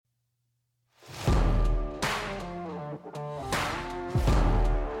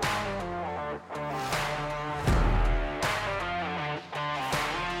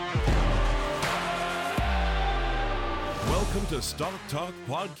the Stock Talk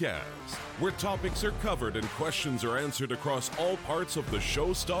Podcast, where topics are covered and questions are answered across all parts of the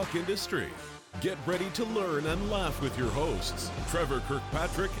show stock industry. Get ready to learn and laugh with your hosts, Trevor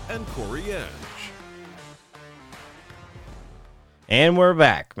Kirkpatrick and Corey Edge. And we're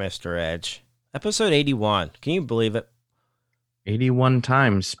back, Mr. Edge. Episode 81. Can you believe it? 81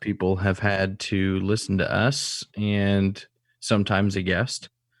 times people have had to listen to us and sometimes a guest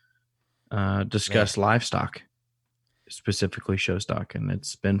discuss livestock, specifically show stock, and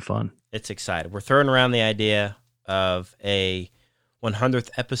it's been fun. It's exciting. We're throwing around the idea of a 100th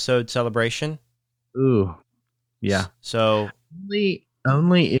episode celebration. Ooh, yeah. So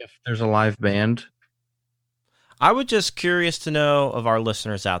only if there's a live band. I was just curious to know of our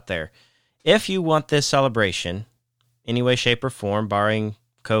listeners out there, if you want this celebration, any way, shape, or form, barring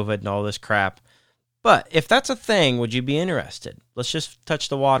COVID and all this crap. But if that's a thing, would you be interested? Let's just touch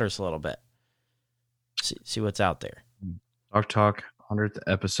the waters a little bit. See what's out there. Talk 100th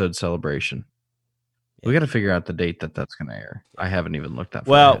episode celebration. Yeah. We got to figure out the date that's going to air. I haven't even looked that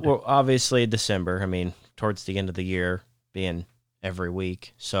far Well, ahead. we're obviously December. I mean, towards the end of the year, being every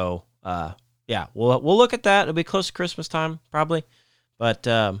week. So, yeah, we'll look at that. It'll be close to Christmas time, probably. But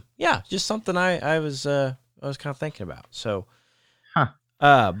yeah, just something I was kind of thinking about. So,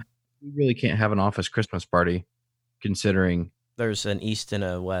 we really can't have an office Christmas party, considering there's an East and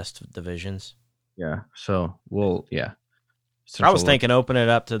a West divisions. Yeah. So yeah. I was thinking open it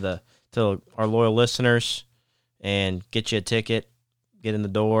up to our loyal listeners and get you a ticket, get in the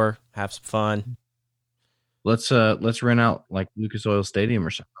door, have some fun. Let's rent out like Lucas Oil Stadium or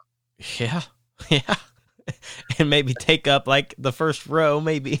something. Yeah. Yeah. And maybe take up like the first row,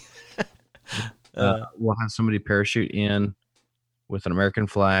 maybe. We'll have somebody parachute in with an American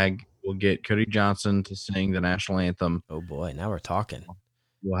flag. We'll get Cody Johnson to sing the national anthem. Oh boy, now we're talking.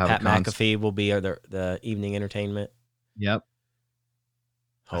 We'll have Pat McAfee will be the evening entertainment. Yep.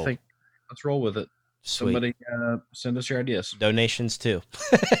 Oh, I think let's roll with it. sweet. Somebody send us your ideas. Donations too.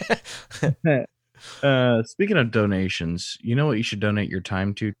 Speaking of donations, you know what you should donate your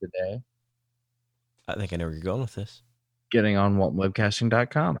time to today? I think I know where you're going with this. Getting on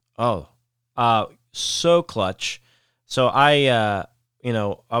WaltonWebcasting.com. Oh, so clutch. So I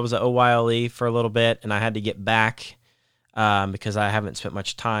was at OYLE for a little bit, and I had to get back because I haven't spent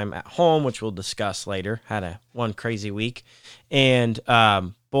much time at home, which we'll discuss later. Had one crazy week. And,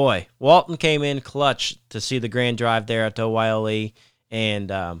 boy, Walton came in clutch to see the grand drive there at OYLE,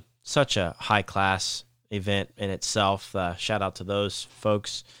 and such a high-class event in itself. Shout out to those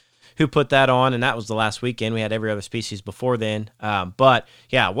folks who put that on, and that was the last weekend. We had every other species before then. But,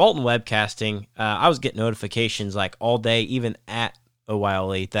 yeah, Walton Webcasting, I was getting notifications like all day, even at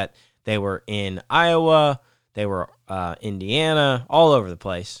OYLE, that they were in Iowa, they were Indiana, all over the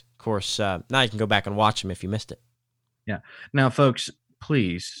place. Of course, now you can go back and watch them if you missed it. Yeah. Now, folks,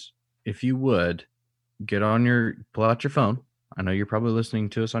 please, if you would, pull out your phone. I know you're probably listening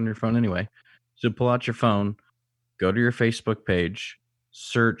to us on your phone anyway. So pull out your phone, go to your Facebook page,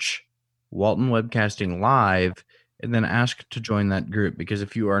 search Walton Webcasting Live, and then ask to join that group. Because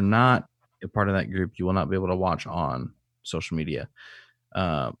if you are not a part of that group, you will not be able to watch on social media.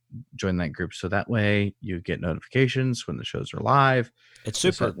 Join that group so that way you get notifications when the shows are live. It's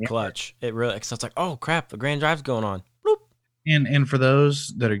super clutch. It really, cause it's like, oh crap, the grand drive's going on. Bloop. And for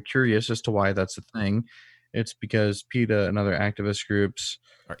those that are curious as to why that's a thing, it's because PETA and other activist groups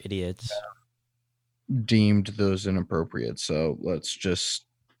are idiots. Deemed those inappropriate. So let's just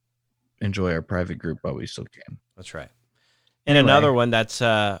enjoy our private group while we still can. That's right. And another one that's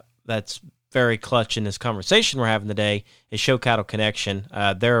very clutch in this conversation we're having today is Show Cattle Connection.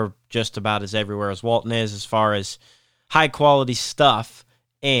 They're just about as everywhere as Walton is as far as high quality stuff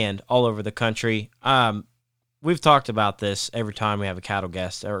and all over the country. We've talked about this every time we have a cattle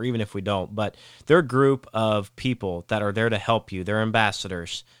guest, or even if we don't, but they're a group of people that are there to help you. They're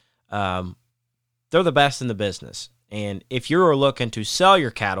ambassadors. They're the best in the business. And if you're looking to sell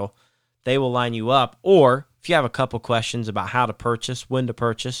your cattle, they will line you up. Or if you have a couple questions about how to purchase, when to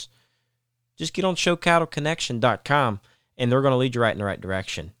purchase, just get on showcattleconnection.com and they're going to lead you right in the right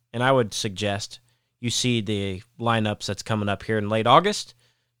direction. And I would suggest you see the lineups that's coming up here in late August.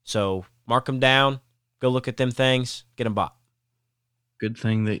 So mark them down, go look at them things, get them bought. Good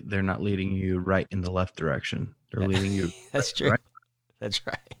thing that they're not leading you right in the left direction. They're leading you. That's true. Right. That's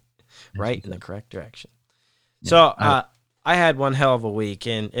right. Right in the correct direction. Yeah, so I had one hell of a week,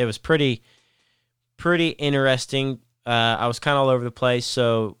 and it was pretty interesting. I was kind of all over the place.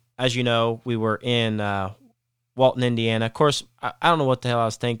 So as you know, we were in Walton, Indiana. Of course, I don't know what the hell I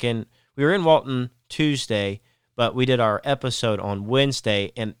was thinking. We were in Walton Tuesday, but we did our episode on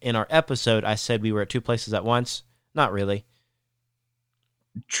Wednesday, and in our episode, I said we were at two places at once. Not really.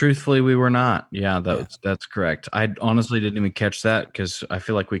 Truthfully, we were not. Yeah, that's correct. I honestly didn't even catch that because I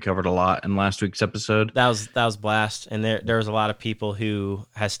feel like we covered a lot in last week's episode. That was blast, and there was a lot of people who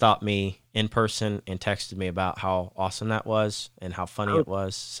has stopped me in person and texted me about how awesome that was and how funny it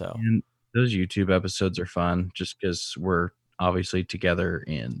was. So and those YouTube episodes are fun just because we're obviously together,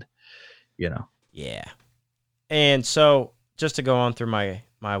 and yeah. And so just to go on through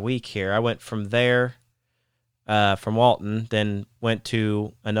my week here, I went from there. From Walton, then went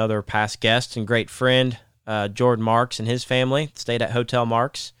to another past guest and great friend, Jordan Marks and his family, stayed at Hotel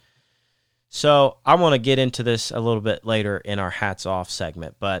Marks. So I want to get into this a little bit later in our Hats Off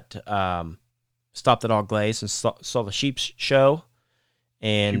segment, but stopped at All Glaze and saw the Sheep Show,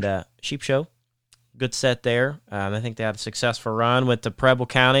 and Sheep Show, good set there. I think they had a successful run. Went to Preble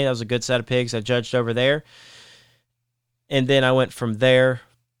County. That was a good set of pigs I judged over there. And then I went from there,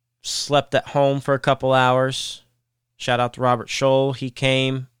 slept at home for a couple hours. Shout out to Robert Scholl. He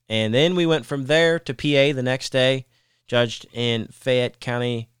came. And then we went from there to PA the next day, judged in Fayette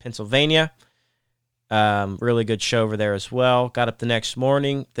County, Pennsylvania. Really good show over there as well. Got up the next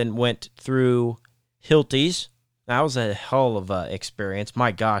morning, then went through Hilty's. That was a hell of an experience.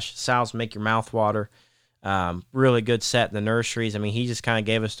 My gosh, sows make your mouth water. Really good set in the nurseries. I mean, he just kind of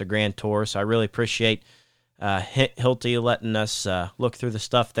gave us the grand tour, so I really appreciate Hilty letting us look through the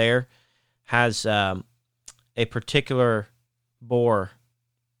stuff there. Has a particular boar.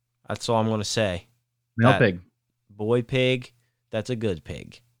 That's all I'm going to say. Male pig. Boy pig, that's a good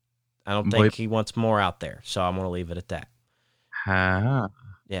pig. I don't think he wants more out there, so I'm going to leave it at that.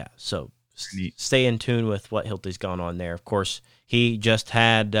 Yeah, so stay in tune with what Hilty's going on there. Of course, he just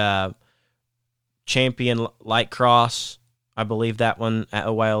had Champion Light Cross. I believe that one at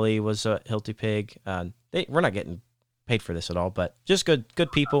OYLE was a Hilty pig. We're not getting paid for this at all, but just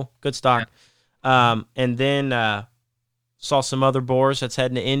good people, good stock. And then saw some other boars that's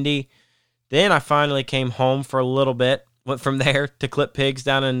heading to Indy. Then I finally came home for a little bit. Went from there to Clip Pigs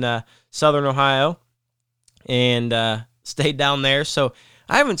down in southern Ohio and stayed down there. So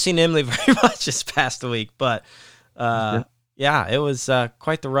I haven't seen Emily very much this past week, but yeah, it was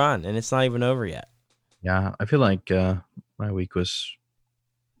quite the run, and it's not even over yet. Yeah, I feel like my week was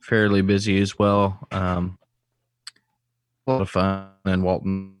fairly busy as well. A lot of fun in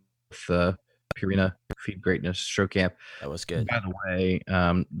Walton with Purina Feed Greatness Show Camp. That was good. And by the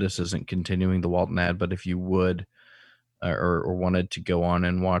way, this isn't continuing the Walton ad, but if you would or wanted to go on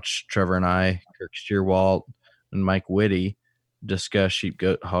and watch Trevor and I, Kirk Steerwalt, and Mike Whitty discuss sheep,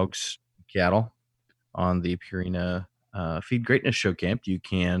 goat, hogs, cattle on the Purina Feed Greatness Show Camp, you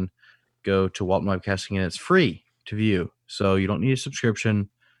can go to Walton Webcasting, and it's free to view. So you don't need a subscription.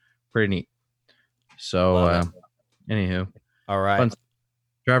 Pretty neat. So, anywho. All right. Fun.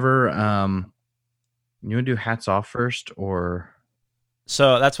 Trevor, you want to do hats off first, or?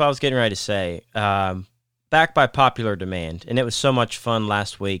 So that's what I was getting ready to say. Back by popular demand, and it was so much fun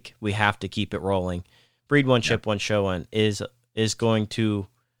last week. We have to keep it rolling. Breed One, Chip One, Show One is going to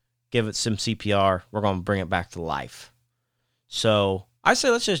give it some CPR. We're going to bring it back to life. So I say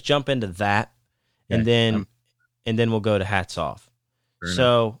let's just jump into that, and then we'll go to hats off.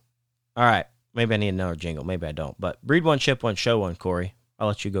 So, all right, maybe I need another jingle. Maybe I don't. But Breed One, Chip One, Show One, Corey. I'll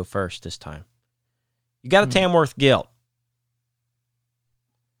let you go first this time. You got a Tamworth gilt.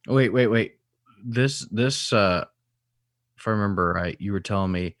 Wait. This if I remember right, you were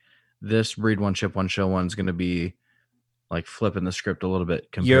telling me this Breed One, Chip One, Show One is going to be like flipping the script a little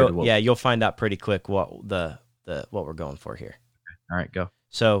bit compared to what. Yeah, you'll find out pretty quick what what we're going for here. All right, go.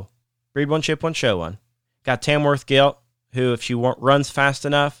 So, Breed One, Chip One, Show One. Got Tamworth gilt, who if she runs fast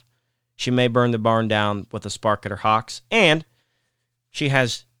enough, she may burn the barn down with a spark at her hocks, and she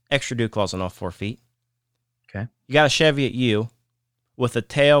has extra dew claws on all 4 feet. Okay. You got a Cheviot ewe with a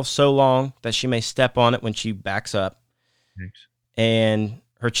tail so long that she may step on it when she backs up. Thanks. And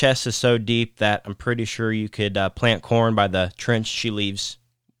her chest is so deep that I'm pretty sure you could plant corn by the trench she leaves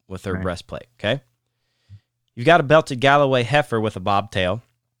with her breastplate, okay? You've got a belted Galloway heifer with a bobtail.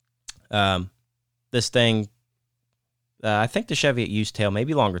 This thing, I think the Cheviot ewe's tail may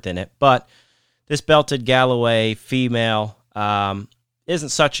be longer than it, but this belted Galloway female isn't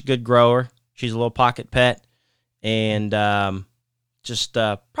such a good grower. She's a little pocket pet, and just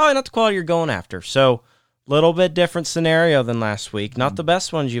probably not the quality you're going after. So, a little bit different scenario than last week. Not the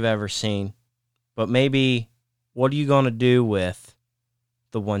best ones you've ever seen, but maybe what are you going to do with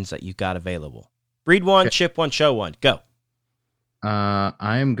the ones that you got available? Breed One, Chip One, Show One. Go. I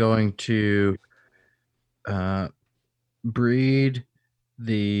am going to breed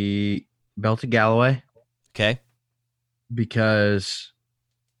the belted Galloway. Okay. Because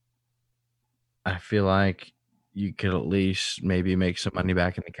I feel like you could at least maybe make some money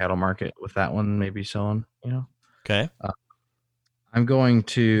back in the cattle market with that one, maybe selling, Okay. I'm going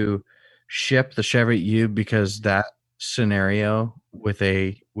to ship the Chevrolet U because that scenario with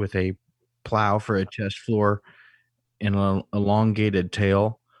a plow for a chest floor and an elongated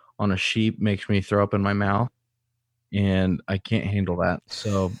tail on a sheep makes me throw up in my mouth, and I can't handle that.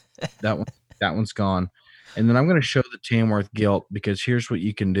 So that one's gone. And then I'm going to show the Tamworth gilt because here's what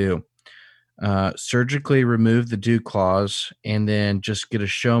you can do. Surgically remove the dew claws and then just get a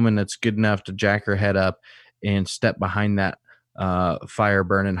showman that's good enough to jack her head up and step behind that fire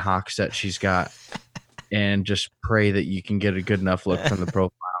burning hawks that she's got and just pray that you can get a good enough look from the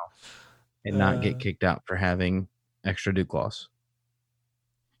profile and not get kicked out for having extra dew claws.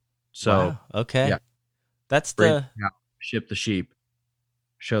 So, wow. Okay. Yeah. That's ship the sheep,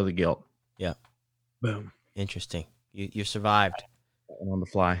 show the gilt. Yeah. Boom. Interesting. You survived. On the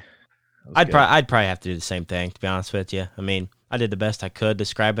fly. I'd probably have to do the same thing, to be honest with you. I mean, I did the best I could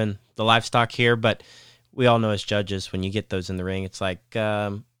describing the livestock here, but we all know as judges, when you get those in the ring, it's like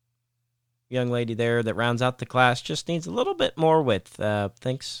young lady there that rounds out the class just needs a little bit more width.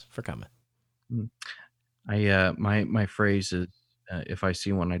 Thanks for coming. My phrase is, if I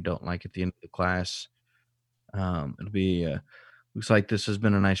see one I don't like at the end of the class, it'll be, looks like this has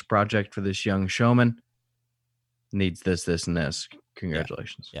been a nice project for this young showman. Needs this, and this.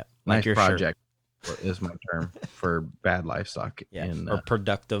 Congratulations. Yeah. Nice like project is my term for bad livestock. Yeah. Or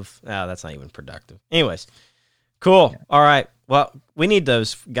productive. Oh, that's not even productive. Anyways, cool. Yeah. All right. Well, we need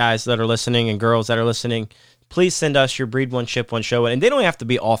those guys that are listening and girls that are listening. Please send us your breed one, ship one, show one. And they don't have to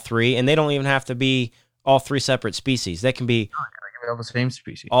be all three, and they don't even have to be all three separate species. They can be all the same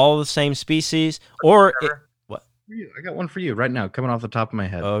species. All the same species. Or what? I got one for you right now, coming off the top of my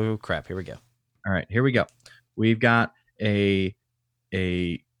head. Oh crap! Here we go. All right, here we go. We've got a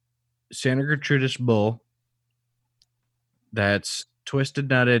Santa Gertrudis bull that's twisted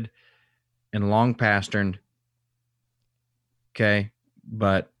nutted and long pasterned. Okay,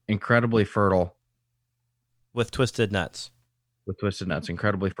 but incredibly fertile. With twisted nuts.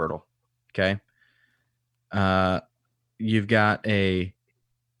 Incredibly fertile. Okay. You've got a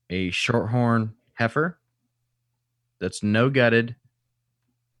shorthorn heifer that's no gutted,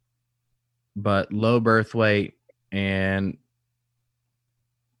 but low birth weight and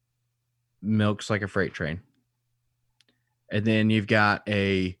milks like a freight train. And then you've got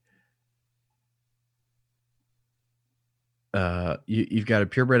you've got a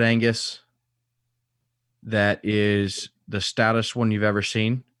purebred Angus that is the stoutest one you've ever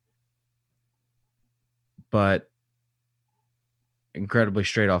seen, but incredibly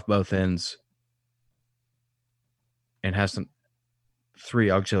straight off both ends and has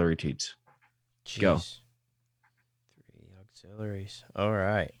 3 auxiliary teats. Jeez. Go. 3 auxiliaries. All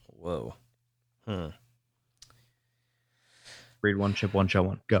right. Whoa. Breed one, ship one, show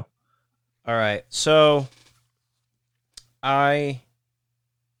one. Go. All right. So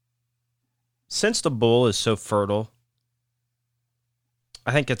since the bull is so fertile,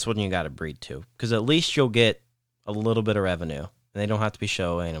 I think that's when you got to breed too, because at least you'll get a little bit of revenue, and they don't have to be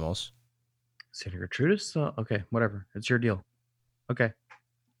show animals. Santa Gertrudis? Okay, whatever. It's your deal. Okay.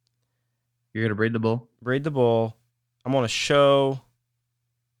 You're going to breed the bull? Breed the bull. I'm going to show.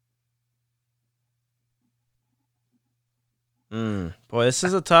 Boy, this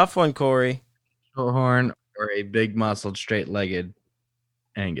is a tough one, Corey. Shorthorn or a big muscled, straight-legged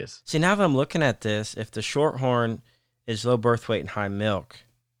Angus. See, now that I'm looking at this, if the shorthorn is low birth weight and high milk.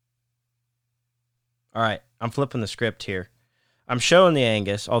 All right, I'm flipping the script here. I'm showing the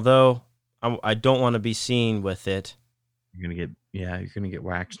Angus, although I don't want to be seen with it. You're gonna get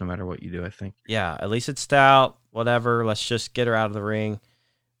waxed no matter what you do, I think. Yeah, at least it's stout. Whatever. Let's just get her out of the ring.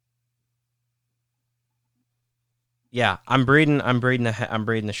 Yeah, I'm breeding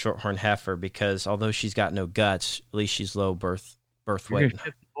the shorthorn heifer because although she's got no guts, at least she's low birth weight. You're gonna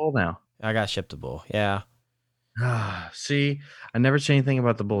ship the bull now. I got to ship the bull. Yeah. See, I never say anything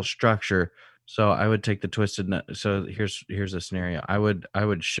about the bull structure, so I would take the twisted nut. So here's the scenario. I would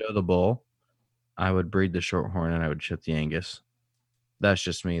show the bull, I would breed the shorthorn, and I would ship the Angus. That's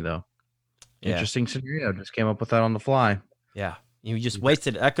just me, though. Yeah. Interesting scenario. Just came up with that on the fly. Yeah, you just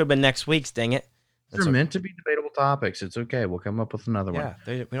wasted it. That could have been next week's. Dang it! They're meant to be debatable topics. It's okay. We'll come up with another one.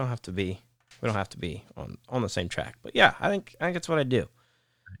 Yeah, we don't have to be on the same track. But yeah, I think it's what I do.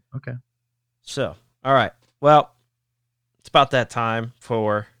 Okay. So, all right. Well, it's about that time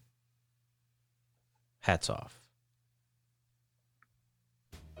for hats off.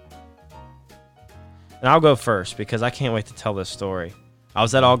 And I'll go first because I can't wait to tell this story. I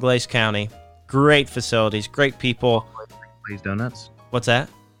was at Auglaize County. Great facilities, great people. Glazed donuts. What's that?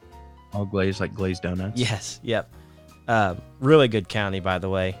 All glazed like glazed donuts. Yes. Yep. Really good county, by the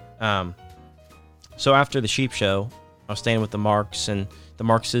way. So after the sheep show, I was staying with the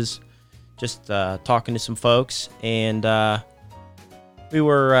Markses, just talking to some folks, and we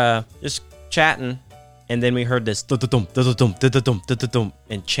were just chatting, and then we heard this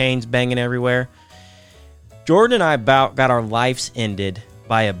and chains banging everywhere. Jordan and I about got our lives ended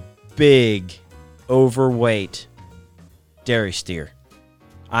by a big, overweight dairy steer.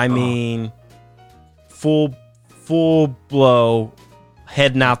 I mean, full blow,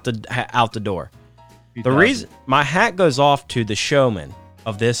 heading out the door. The reason my hat goes off to the showman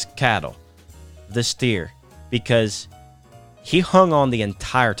of this cattle, this steer, because he hung on the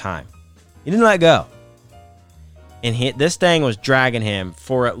entire time. He didn't let go. And this thing was dragging him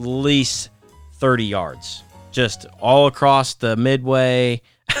for at least 30 yards, just all across the midway,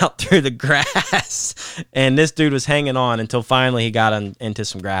 out through the grass. And this dude was hanging on until finally he got into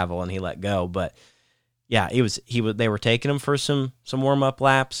some gravel and he let go. But yeah, they were taking him for some warm-up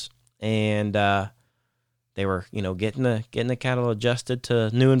laps, and they were, getting the cattle adjusted to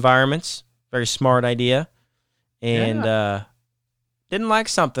new environments. Very smart idea. And didn't like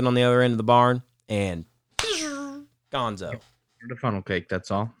something on the other end of the barn, and gonzo. The funnel cake,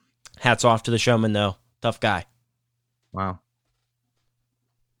 that's all. Hats off to the showman, though. Tough guy. Wow.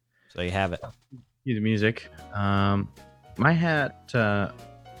 So you have it. The music. My hat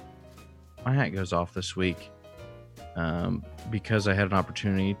goes off this week because I had an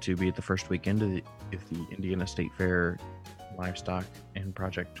opportunity to be at the first weekend of the Indiana State Fair Livestock and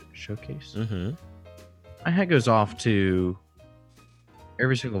Project Showcase. Mm-hmm. My hat goes off to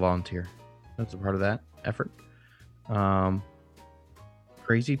every single volunteer that's a part of that effort.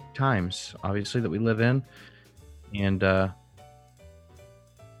 Crazy times, obviously, that we live in, and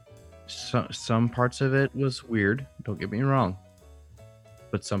some parts of it was weird. Don't get me wrong,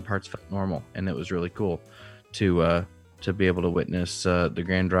 but some parts felt normal, and it was really cool to be able to witness the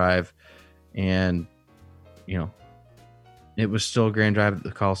Grand Drive, and it was still a Grand Drive at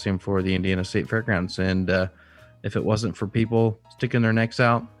the Coliseum for the Indiana State Fairgrounds, and if it wasn't for people sticking their necks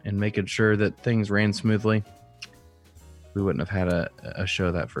out and making sure that things ran smoothly, we wouldn't have had a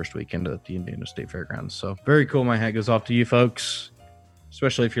show that first weekend at the Indiana State Fairgrounds. So very cool. My hat goes off to you folks,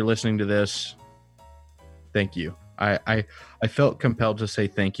 especially if you're listening to this. Thank you. I felt compelled to say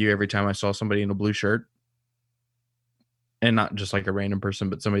thank you every time I saw somebody in a blue shirt, and not just like a random person,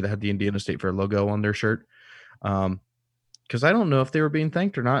 but somebody that had the Indiana State Fair logo on their shirt. Because I don't know if they were being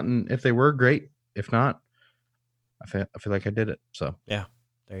thanked or not, and if they were, great. If not, I feel like I did it. So yeah,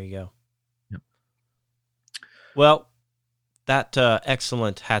 there you go. Yep. Well, that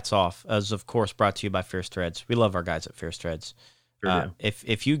excellent hats off is of course brought to you by Fierce Threads. We love our guys at Fierce Threads. Sure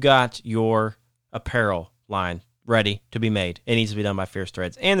if you got your apparel line ready to be made, it needs to be done by Fierce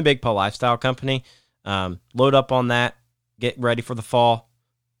Threads and the Big Paw Lifestyle Company. Load up on that. Get ready for the fall.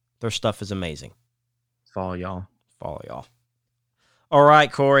 Their stuff is amazing. Fall, y'all. All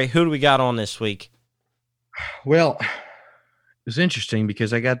right, Corey, who do we got on this week? Well, it was interesting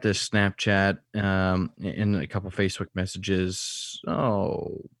because I got this Snapchat and a couple Facebook messages,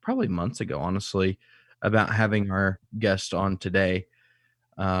 probably months ago, honestly, about having our guest on today.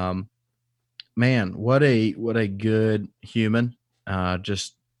 Man, what a good human.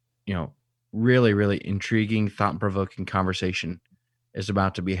 Just, really, really intriguing, thought-provoking conversation is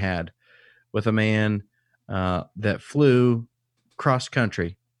about to be had with a man that flew cross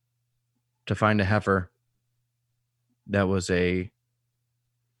country to find a heifer that was a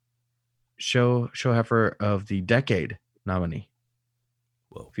show heifer of the decade nominee.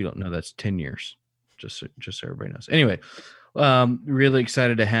 Well, if you don't know, that's 10 years. Just so everybody knows. Anyway, really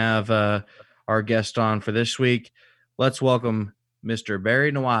excited to have our guest on for this week. Let's welcome Mr.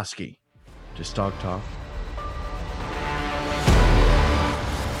 Barry Nowatzki to Stog Talk.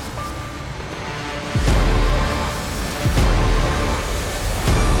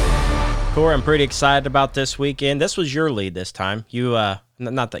 Corey, I'm pretty excited about this weekend. This was your lead this time. You,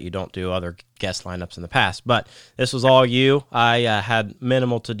 not that you don't do other guest lineups in the past, but this was all you. I had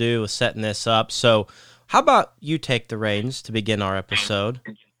minimal to do with setting this up. So how about you take the reins to begin our episode,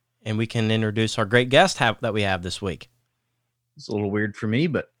 and we can introduce our great guest that we have this week. It's a little weird for me,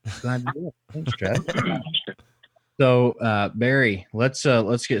 but glad to do it. Thanks, Chad. So, Barry, let's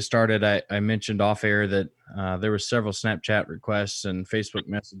get started. I mentioned off air that there were several Snapchat requests and Facebook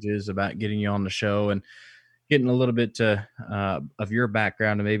messages about getting you on the show and getting a little bit of your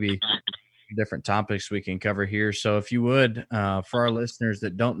background and maybe different topics we can cover here. So if you would, for our listeners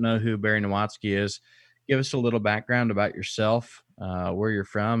that don't know who Barry Nowatzki is, give us a little background about yourself, where you're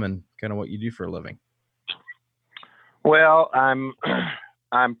from, and kind of what you do for a living. Well, I'm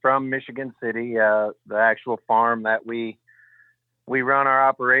I'm from Michigan City. The actual farm that we run our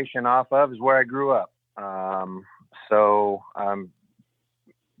operation off of is where I grew up. So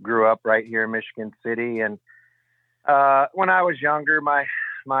grew up right here in Michigan City. And when I was younger, my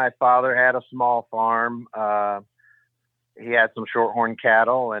father had a small farm. He had some shorthorn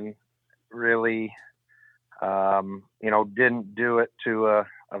cattle and really, didn't do it to a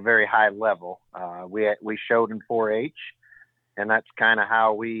very high level. We showed in 4-H, and that's kind of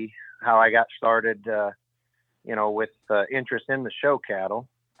how I got started, with interest in the show cattle.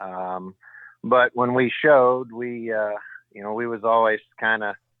 But when we showed, we was always kind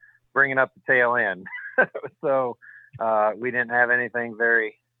of bringing up the tail end. So we didn't have anything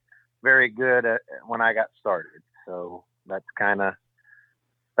very, very good when I got started. So that's kind of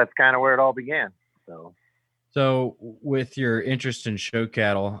where it all began. So with your interest in show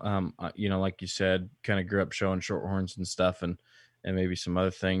cattle, like you said, kind of grew up showing shorthorns and stuff, and maybe some other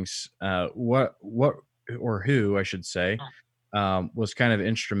things. What or who, I should say, was kind of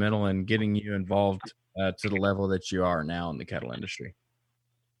instrumental in getting you involved to the level that you are now in the cattle industry?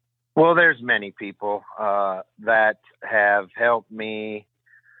 Well, there's many people that have helped me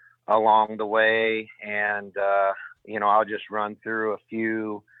along the way, and I'll just run through a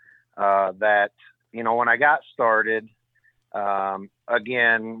few that. When I got started,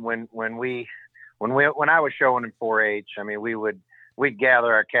 again, when I was showing in 4-H, I mean, we'd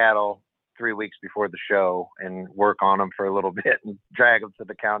gather our cattle 3 weeks before the show and work on them for a little bit and drag them to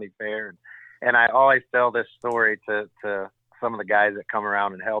the county fair. And I always tell this story to some of the guys that come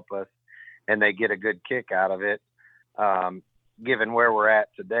around and help us, and they get a good kick out of it, given where we're at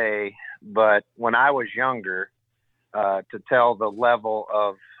today. But when I was younger, to tell the level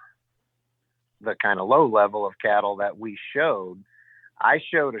of the kind of low level of cattle that we showed, I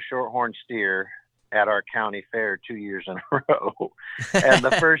showed a shorthorn steer at our county fair 2 years in a row. And the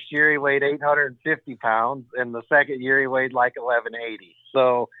first year he weighed 850 pounds, and the second year he weighed like 1180.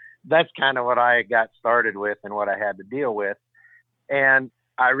 So that's kind of what I got started with and what I had to deal with. And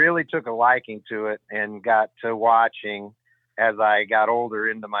I really took a liking to it and got to watching as I got older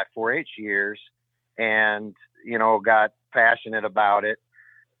into my 4-H years and, got passionate about it.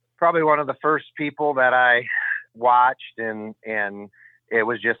 Probably one of the first people that I watched, and it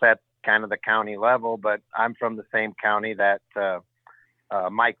was just at kind of the county level, but I'm from the same county that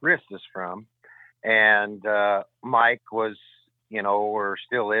Mike Rist is from. And Mike was, or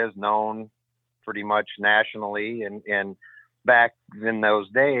still is, known pretty much nationally. And back in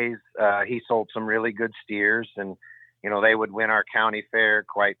those days, he sold some really good steers, and, they would win our county fair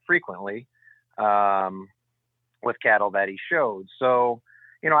quite frequently with cattle that he showed. So,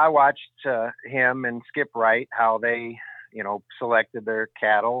 I watched him and Skip Wright, how they, selected their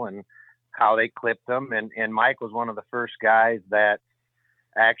cattle and how they clipped them. And Mike was one of the first guys that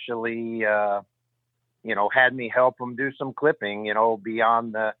actually, had me help him do some clipping,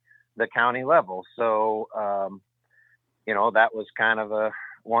 beyond the county level. So, that was kind of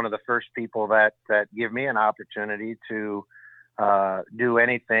one of the first people that give me an opportunity to do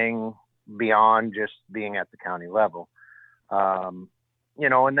anything beyond just being at the county level. And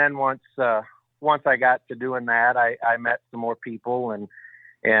then once I got to doing that, I met some more people, and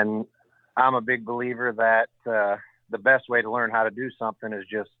I'm a big believer that the best way to learn how to do something is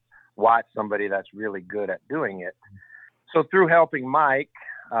just watch somebody that's really good at doing it. So through helping Mike,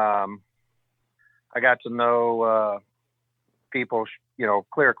 I got to know people,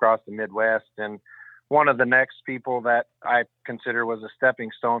 clear across the Midwest. And one of the next people that I consider was a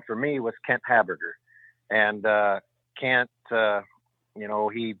stepping stone for me was Kent Haberger. And Kent,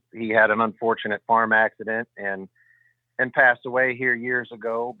 he had an unfortunate farm accident and passed away here years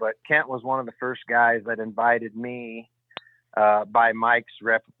ago. But Kent was one of the first guys that invited me by Mike's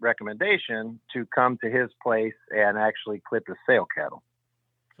recommendation to come to his place and actually clip his sale cattle.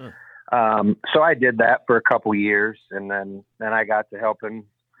 So I did that for a couple years, and then I got to helping.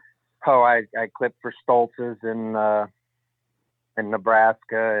 I clipped for Stoltz's in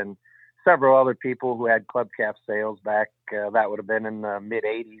Nebraska, and several other people who had club calf sales back. That would have been in the mid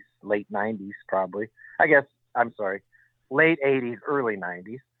 '80s, late '90s, probably. Late '80s, early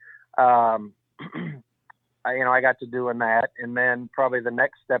 '90s. I got to doing that, and then probably the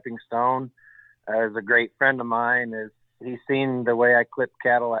next stepping stone, as a great friend of mine, is he's seen the way I clip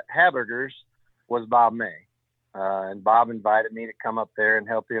cattle at Haberger's, was Bob May. And Bob invited me to come up there and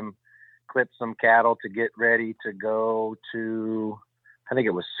help him clip some cattle to get ready to go to, I think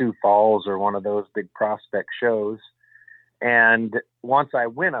it was Sioux Falls or one of those big prospect shows. And once I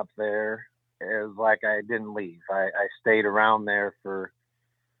went up there, it was like I didn't leave. I stayed around there for,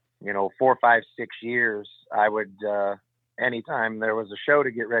 4, 5, 6 years. I would, anytime there was a show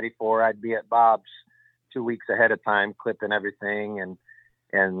to get ready for, I'd be at Bob's 2 weeks ahead of time, clipping everything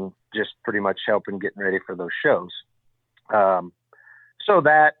and just pretty much helping getting ready for those shows. So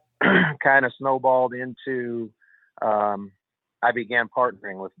that kind of snowballed into, I began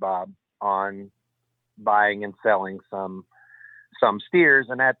partnering with Bob on buying and selling some steers.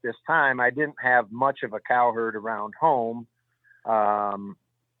 And at this time, I didn't have much of a cow herd around home.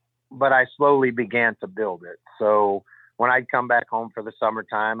 But I slowly began to build it. So when I'd come back home for the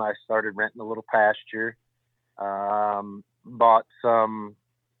summertime, I started renting a little pasture, bought some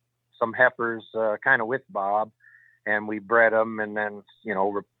heifers, kind of with Bob, and we bred them and then,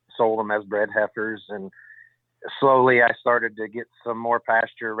 sold them as bred heifers. And slowly I started to get some more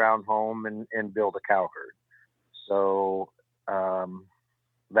pasture around home and build a cow herd. So,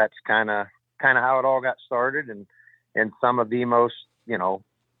 that's kind of how it all got started. And some of the most,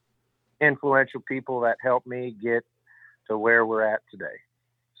 influential people that helped me get to where we're at today.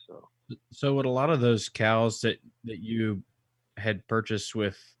 So would a lot of those cows that you had purchased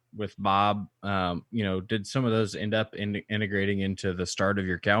with Bob, did some of those end up integrating into the start of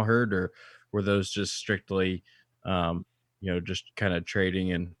your cow herd, or were those just strictly, just kind of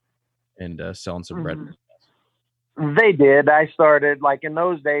trading and selling some bread? They did. I started, like, in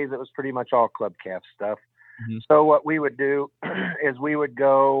those days, it was pretty much all club calf stuff. Mm-hmm. So what we would do is we would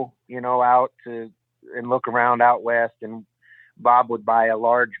go, out to and look around out west, and Bob would buy a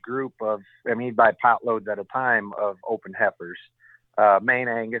large group he'd buy pot loads at a time of open heifers, main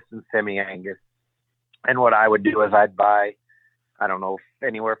Angus and semi Angus. And what I would do is I'd buy, I don't know,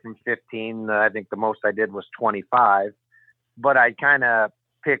 anywhere from 15. I think the most I did was 25, but I'd kind of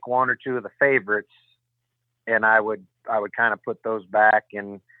pick one or two of the favorites, and I would kind of put those back,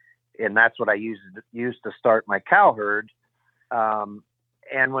 and that's what I used to start my cow herd.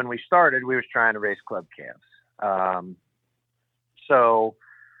 And when we started, we was trying to raise club calves. So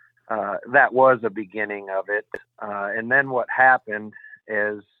that was a beginning of it. And then what happened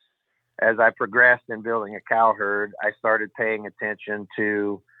is, as I progressed in building a cow herd, I started paying attention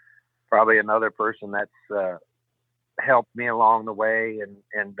to probably another person that's helped me along the way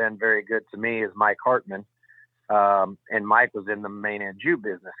and been very good to me is Mike Hartman. And Mike was in the Maine Jew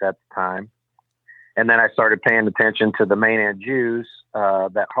business at the time. And then I started paying attention to the Maine Jews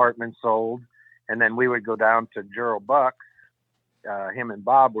that Hartman sold. And then we would go down to Gerald Buck's. Him and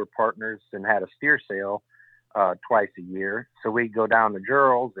Bob were partners and had a steer sale twice a year. So we'd go down to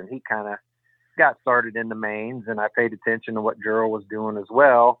Gerald's, and he kind of got started in the mains, and I paid attention to what Gerald was doing as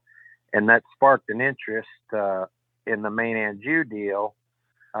well. And that sparked an interest in the Maine Jew deal.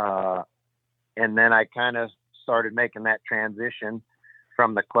 And then I kind of started making that transition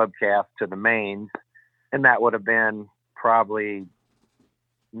from the club calf to the mains, and that would have been probably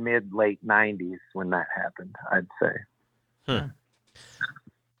late 90s when that happened, I'd say.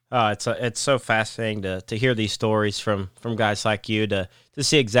 It's so fascinating to hear these stories from guys like you to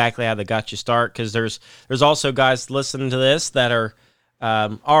see exactly how they got you start, because there's also guys listening to this that are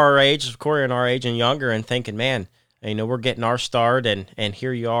our age, Corey and our age and younger, and thinking, man, we're getting our start, and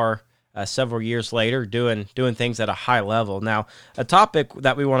here you are several years later doing things at a high level. Now, a topic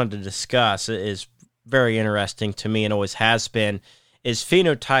that we wanted to discuss is very interesting to me and always has been, is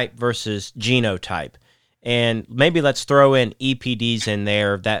phenotype versus genotype. And maybe let's throw in EPDs in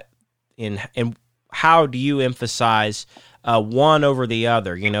there. And how do you emphasize one over the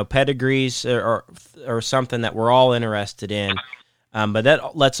other? Pedigrees or something that we're all interested in.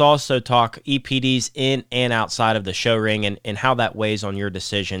 But let's also talk EPDs in and outside of the show ring, and how that weighs on your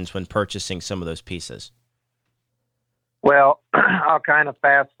decisions when purchasing some of those pieces. Well, I'll kind of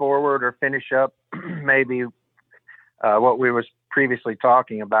fast forward or finish up maybe what we was previously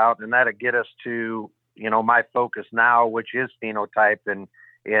talking about, and that'll get us to, my focus now, which is phenotype and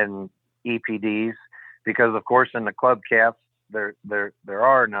in EPDs, because of course in the club calves there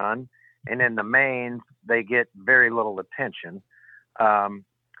are none, and in the mains they get very little attention.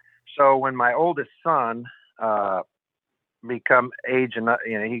 So when my oldest son become age enough,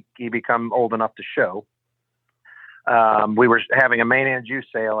 he become old enough to show, we were having a Maine Jew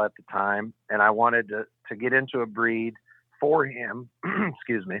sale at the time, and I wanted to get into a breed for him,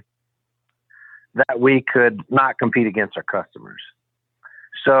 excuse me, that we could not compete against our customers.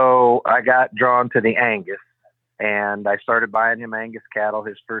 So I got drawn to the Angus, and I started buying him Angus cattle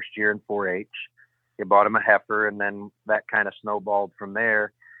his first year in 4-H. I bought him a heifer, and then that kind of snowballed from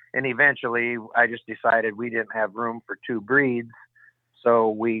there. And eventually I just decided we didn't have room for two breeds. So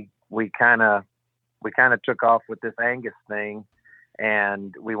we kind of took off with this Angus thing,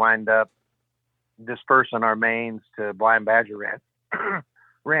 and we wind up dispersing our mains to Blind Badger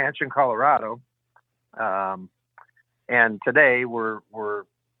Ranch in Colorado. And today we're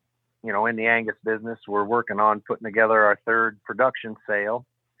in the Angus business, we're working on putting together our third production sale.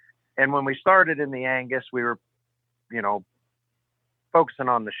 And when we started in the Angus, we were, focusing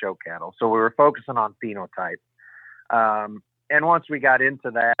on the show cattle. So we were focusing on phenotype. And once we got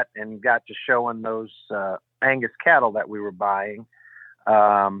into that and got to showing those Angus cattle that we were buying,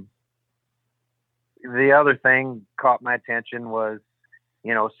 the other thing caught my attention was,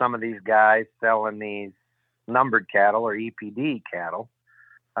 some of these guys selling these numbered cattle or EPD cattle.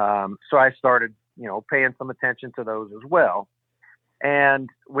 So I started, paying some attention to those as well. And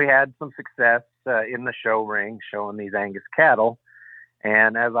we had some success in the show ring showing these Angus cattle.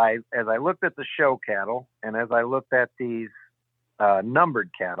 And as I looked at the show cattle and as I looked at these numbered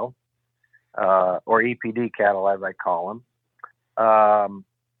cattle or EPD cattle, as I call them,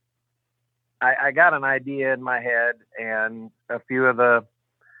 I got an idea in my head, and a few of the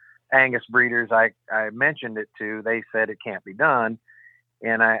Angus breeders I mentioned it to, they said it can't be done.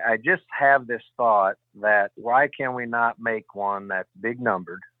 And I just have this thought that why can we not make one that's big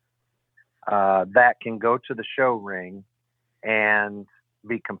numbered, that can go to the show ring and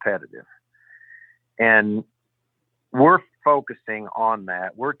be competitive? And we're focusing on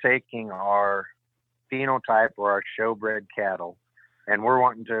that. We're taking our phenotype or our showbred cattle, and we're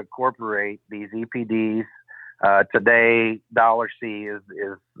wanting to incorporate these EPDs. Today, $C is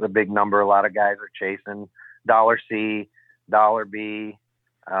the big number. A lot of guys are chasing $C, $B,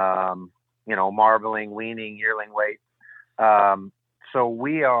 marbling, weaning, yearling weight. So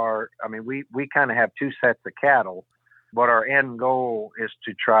we kind of have two sets of cattle, but our end goal is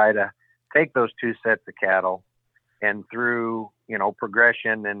to try to take those two sets of cattle and through,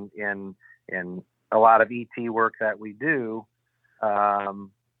 progression and a lot of ET work that we do,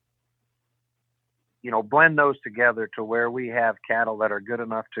 blend those together to where we have cattle that are good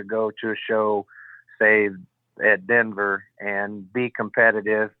enough to go to a show, say at Denver, and be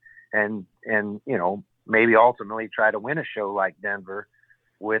competitive and maybe ultimately try to win a show like Denver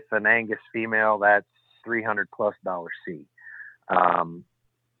with an Angus female that's $300+ C.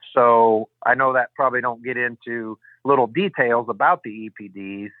 So I know that probably don't get into little details about the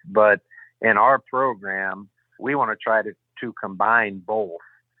EPDs, but in our program, we want to try to combine both.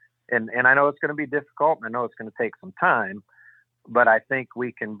 And I know it's going to be difficult, and I know it's going to take some time, but I think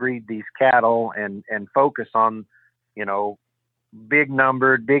we can breed these cattle and focus on, big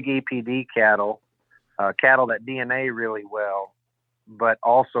numbered, big EPD cattle, cattle that DNA really well, but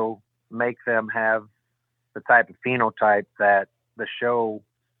also make them have the type of phenotype that the show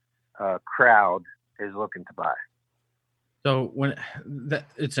crowd is looking to buy. So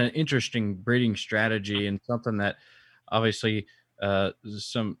it's an interesting breeding strategy, and something that obviously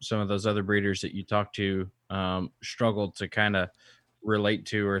some of those other breeders that you talk to struggle to kind of relate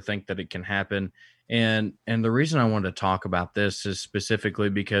to or think that it can happen. And the reason I wanted to talk about this is specifically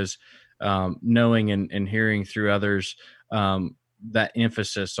because knowing and hearing through others that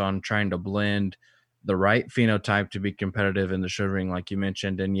emphasis on trying to blend the right phenotype to be competitive in the show ring, like you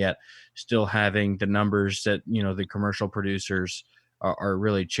mentioned, and yet still having the numbers that, the commercial producers are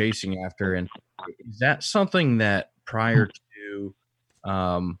really chasing after. And is that something that prior to,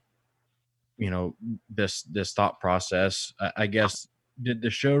 this thought process, I guess, did the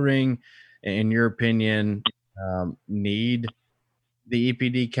show ring, in your opinion, need the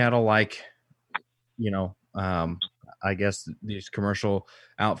EPD cattle like, I guess these commercial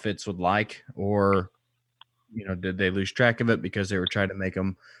outfits would like, or, did they lose track of it because they were trying to make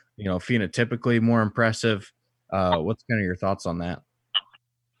them, phenotypically more impressive? What's kind of your thoughts on that?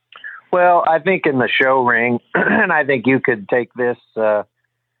 Well, I think in the show ring, and I think you could take this,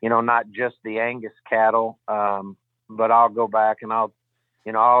 not just the Angus cattle, but I'll go back and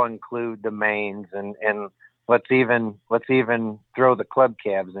I'll include the mains and let's even throw the club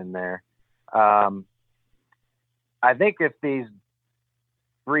calves in there. I think if these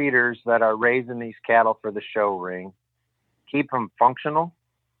breeders that are raising these cattle for the show ring keep them functional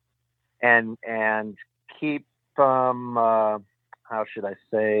and keep them, how should I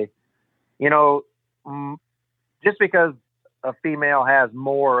say, just because a female has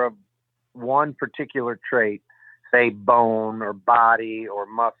more of one particular trait, say bone or body or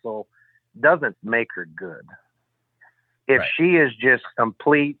muscle, doesn't make her good. If Right. she is just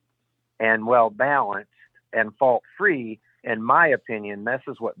complete and well balanced and fault free, in my opinion, this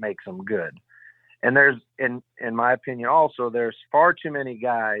is what makes them good. And there's, in my opinion, also, there's far too many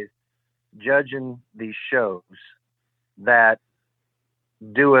guys judging these shows that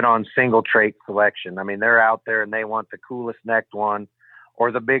do it on single trait selection. I mean, they're out there and they want the coolest necked one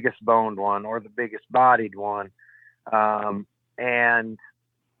or the biggest boned one or the biggest bodied one. And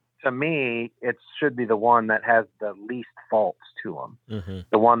to me, it should be the one that has the least faults to them,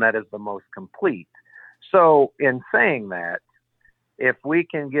 the one that is the most complete. So in saying that, if we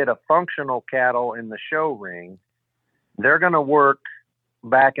can get a functional cattle in the show ring, they're going to work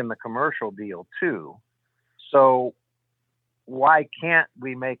back in the commercial deal too. So why can't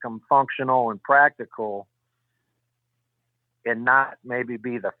we make them functional and practical and not maybe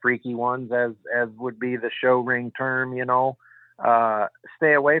be the freaky ones, as would be the show ring term,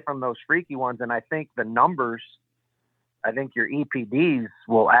 stay away from those freaky ones. And I think the numbers, I think your EPDs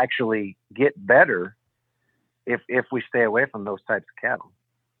will actually get better if we stay away from those types of cattle.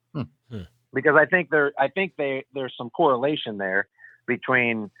 Because I think there's some correlation there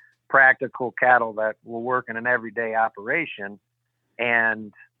between practical cattle that will work in an everyday operation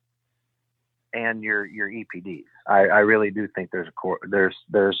and your EPDs. I really do think there's a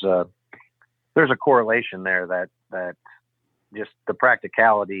correlation there that just the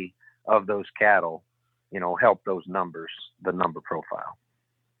practicality of those cattle, help those numbers, the number profile.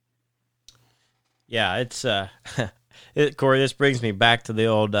 Yeah, it's Corey, this brings me back to the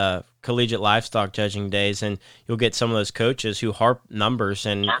old collegiate livestock judging days, and you'll get some of those coaches who harp numbers,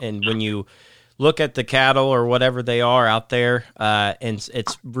 and when you look at the cattle or whatever they are out there, and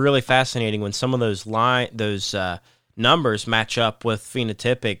it's really fascinating when some of those numbers match up with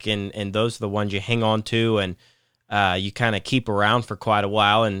phenotypic, and those are the ones you hang on to and you kind of keep around for quite a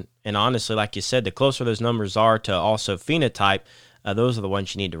while. And honestly, like you said, the closer those numbers are to also phenotype, those are the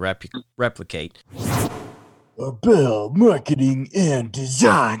ones you need to replicate. Tarbell Marketing and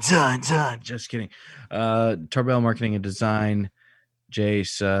Design. Just kidding. Tarbell Marketing and Design,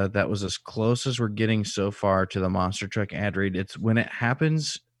 Jace, that was as close as we're getting so far to the monster truck ad read. It's when it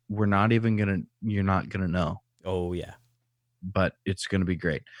happens, you're not gonna know. Oh yeah. But it's gonna be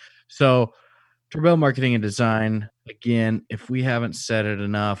great. So Tarbell Marketing and Design, again, if we haven't said it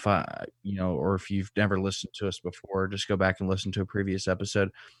enough, or if you've never listened to us before, just go back and listen to a previous episode.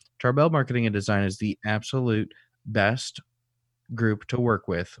 Tarbell Marketing and Design is the absolute best group to work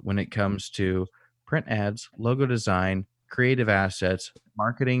with when it comes to print ads, logo design, creative assets,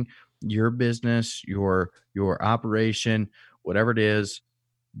 marketing, your business, your operation, whatever it is.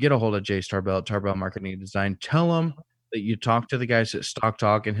 Get a hold of Jace Tarbell at Tarbell Marketing and Design. Tell him that you talk to the guys at Stock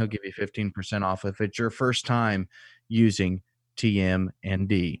Talk, and he'll give you 15% off if it's your first time using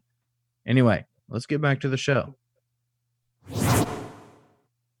TMND. Anyway, let's get back to the show.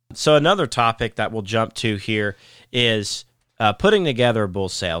 So another topic that we'll jump to here is putting together a bull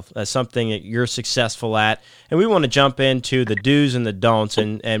sale. That's something that you're successful at, and we want to jump into the do's and the don'ts.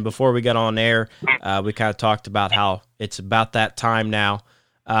 And before we got on air, we kind of talked about how it's about that time now.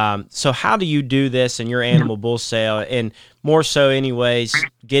 So how do you do this in your animal bull sale, and more so anyways,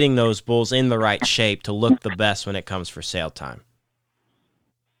 getting those bulls in the right shape to look the best when it comes for sale time?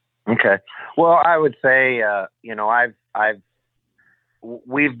 Okay. Well, I would say,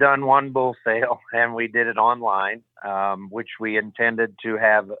 we've done one bull sale, and we did it online, which we intended to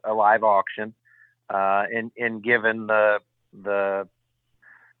have a live auction. And given the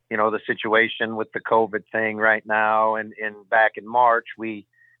situation with the COVID thing right now, and back in March, we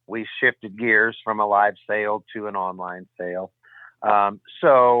shifted gears from a live sale to an online sale.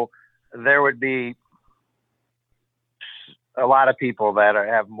 So there would be a lot of people that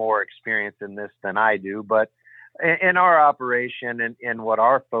have more experience in this than I do, but in our operation and what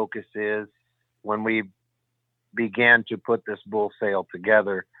our focus is when we began to put this bull sale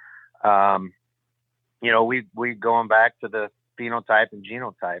together, we going back to the phenotype and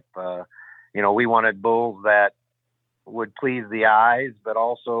genotype. We wanted bulls that would please the eyes, but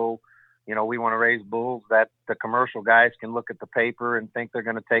also, we want to raise bulls that the commercial guys can look at the paper and think they're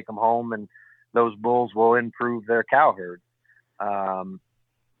going to take them home, and those bulls will improve their cow herd.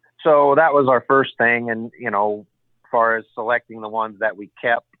 So that was our first thing. And, as far as selecting the ones that we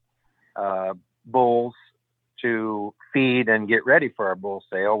kept, bulls to feed and get ready for our bull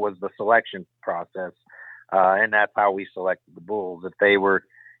sale was the selection process. And that's how we selected the bulls. If they were,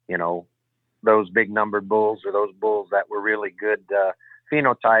 those big numbered bulls or those bulls that were really good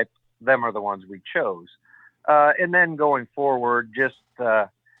phenotype, them are the ones we chose. And then going forward, just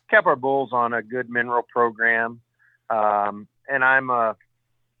kept our bulls on a good mineral program. And I'm a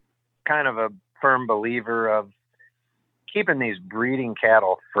kind of a firm believer of keeping these breeding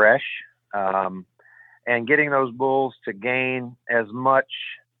cattle fresh, and getting those bulls to gain as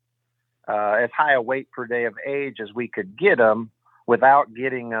high a weight per day of age as we could get them without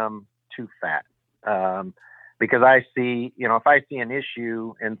getting them too fat. Because I see, if I see an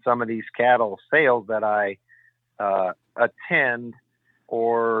issue in some of these cattle sales that I attend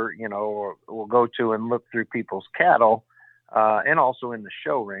or will go to and look through people's cattle, and also in the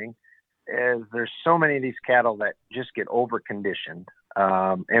show ring, is there's so many of these cattle that just get over conditioned.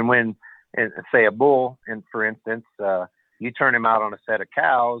 And when, say a bull, and for instance, you turn him out on a set of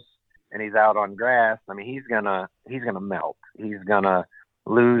cows and he's out on grass, I mean, he's gonna melt. He's gonna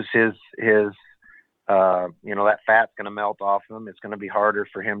lose his that fat's gonna melt off him. It's gonna be harder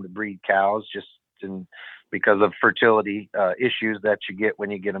for him to breed cows because of fertility issues that you get when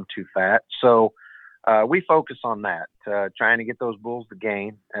you get them too fat. So we focus on that, trying to get those bulls to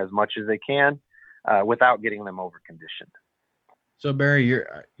gain as much as they can without getting them over conditioned. So Barry,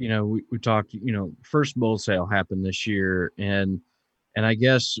 we talked, first bull sale happened this year, and I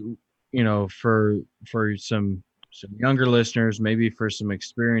guess, for some younger listeners, maybe for some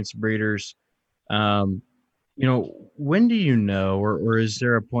experienced breeders, when do you know, or is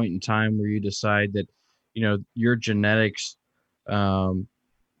there a point in time where you decide that, your genetics,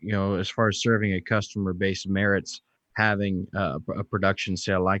 as far as serving a customer base merits having a production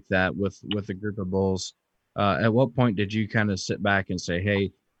sale like that with a group of bulls? At what point did you kind of sit back and say,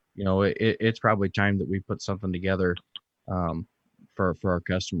 hey, it's probably time that we put something together for our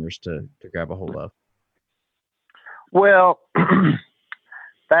customers to grab a hold of? Well,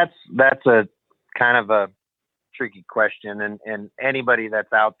 that's a kind of a tricky question, and anybody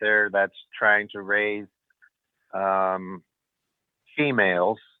that's out there that's trying to raise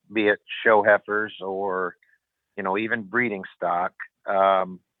females, be it show heifers or even breeding stock,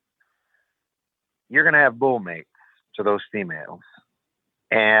 you're going to have bull mates to those females,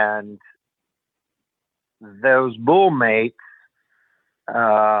 and those bull mates,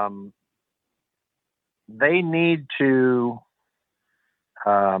 they need to,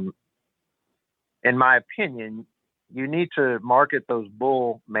 in my opinion, you need to market those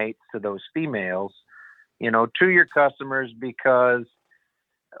bull mates to those females, to your customers, because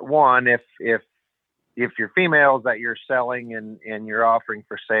one, if your females that you're selling and you're offering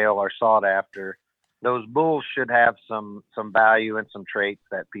for sale are sought after, those bulls should have some value and some traits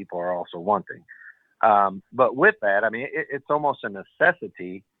that people are also wanting. But with that, I mean, it's almost a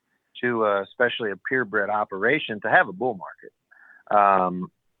necessity to, especially a purebred operation, to have a bull market.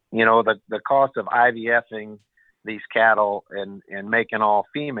 The cost of IVFing these cattle and making all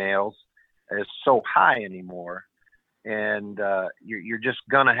females is so high anymore. And you're just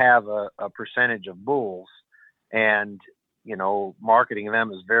going to have a percentage of bulls, and, marketing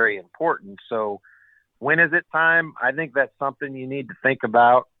them is very important. So when is it time? I think that's something you need to think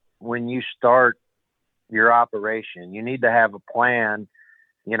about when you start your operation. You need to have a plan,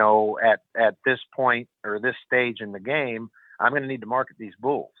 at this point or this stage in the game, I'm going to need to market these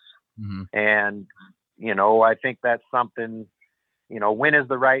bulls. Mm-hmm. And, I think that's something, when is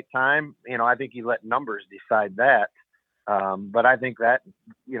the right time? I think you let numbers decide that. But I think that,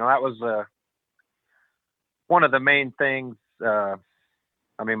 that was one of the main things.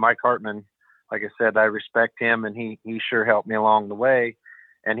 Mike Hartman, like I said, I respect him, and he sure helped me along the way.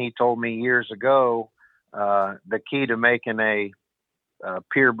 And he told me years ago, the key to making a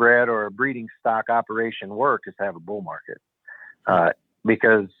purebred or a breeding stock operation work is to have a bull market.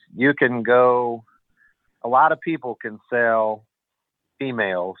 Because you can go, a lot of people can sell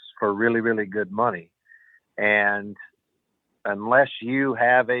females for really, really good money. And unless you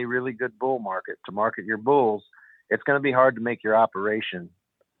have a really good bull market to market your bulls, it's going to be hard to make your operation,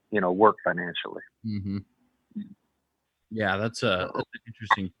 work financially. Mm-hmm. Yeah, that's an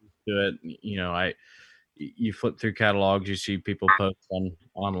interesting piece to it. You flip through catalogs, you see people post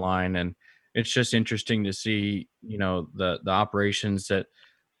online, and it's just interesting to see, the operations that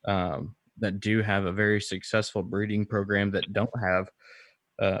do have a very successful breeding program that don't have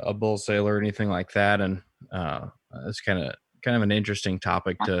a bull sale or anything like that. And it's kind of an interesting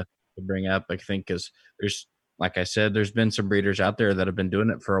topic to bring up, I think, because there's, like I said, there's been some breeders out there that have been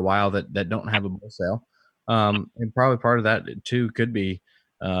doing it for a while that don't have a bull sale. And probably part of that too could be,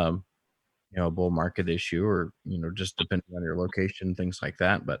 a bull market issue, or, just depending on your location, things like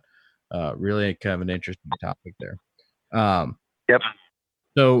that. But really kind of an interesting topic there. Yep.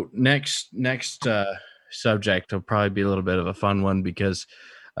 So next subject will probably be a little bit of a fun one because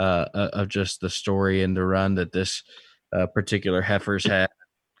of just the story and the run that this particular heifer's had.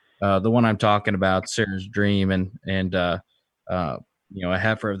 The one I'm talking about, Sarah's Dream, and a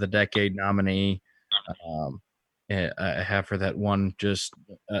heifer of the decade nominee, a heifer that won just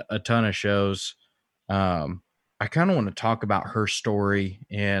a ton of shows. I kind of want to talk about her story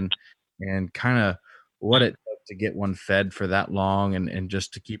and kind of what it took to get one fed for that long, and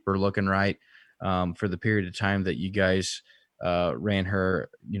just to keep her looking right for the period of time that you guys ran her,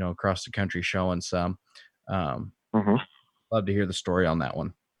 across the country showing some. Love to hear the story on that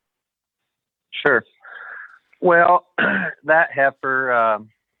one. Sure. Well, that heifer, of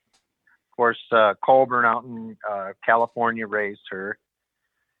course, Colburn out in California raised her,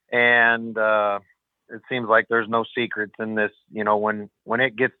 and it seems like there's no secrets in this. You know, when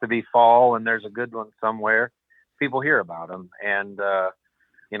it gets to be fall and there's a good one somewhere, people hear about them. And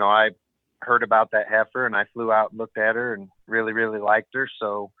you know, I heard about that heifer, and I flew out and looked at her and really, really liked her.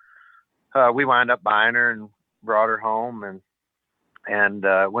 So we wound up buying her and brought her home. And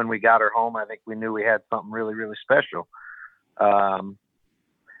when we got her home, I think we knew we had something really, really special. And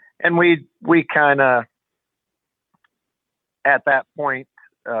we kind of, at that point,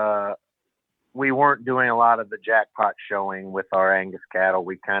 we weren't doing a lot of the jackpot showing with our Angus cattle.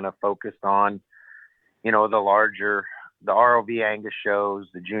 We kind of focused on, you know, the ROV Angus shows,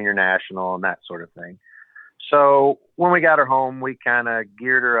 the Junior National, and that sort of thing. So when we got her home, we kind of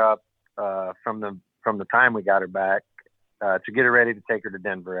geared her up from the time we got her back to get her ready to take her to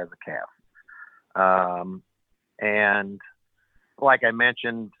Denver as a calf. And like I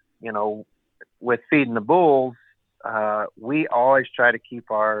mentioned, you know, with feeding the bulls, we always try to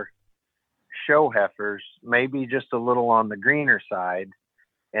keep our show heifers maybe just a little on the greener side,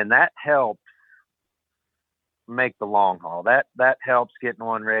 and that helps make the long haul. That helps getting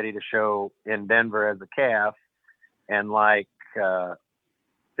one ready to show in Denver as a calf. And like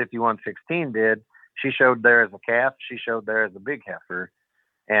 5116 did, she showed there as a calf, she showed there as a big heifer.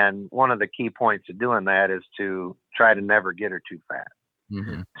 And one of the key points of doing that is to try to never get her too fat.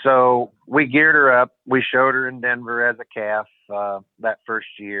 Mm-hmm. So we geared her up. We showed her in Denver as a calf that first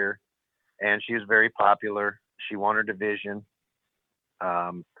year, and she was very popular. She won her division.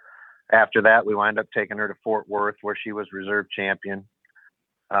 After that, we wound up taking her to Fort Worth, where she was reserve champion.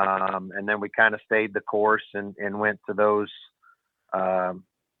 And then we kind of stayed the course and went to those,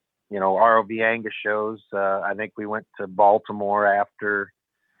 you know, ROV Angus shows. I think we went to Baltimore after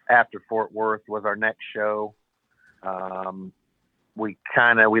Fort Worth was our next show. We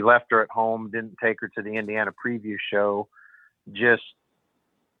left her at home, didn't take her to the Indiana preview show, just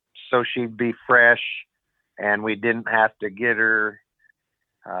so she'd be fresh, and we didn't have to get her,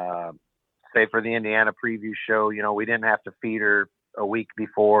 say for the Indiana preview show, you know, we didn't have to feed her a week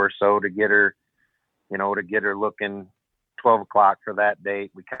before or so to get her looking 12 o'clock for that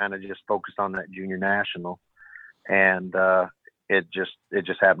date. We kind of just focused on that Junior National, and it just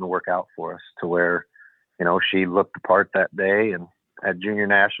happened to work out for us to where, you know, she looked the part that day and at Junior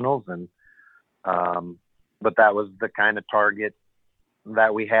Nationals. And but that was the kind of target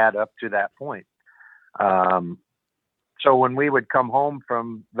that we had up to that point. So when we would come home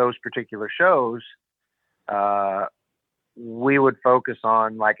from those particular shows, we would focus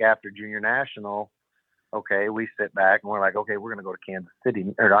on, like, after Junior National, okay, we sit back and we're like, okay, we're going to go to Kansas City,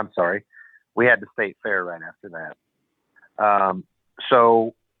 or I'm sorry, we had the state fair right after that.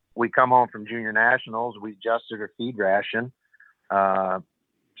 So we come home from Junior Nationals, we adjusted her feed ration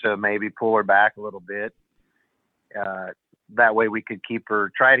to maybe pull her back a little bit. That way we could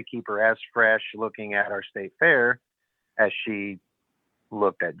try to keep her as fresh looking at our state fair as she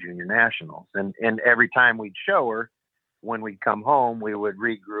looked at Junior Nationals. And every time we'd show her, when we'd come home, we would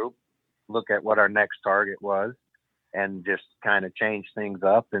regroup, look at what our next target was, and just kind of change things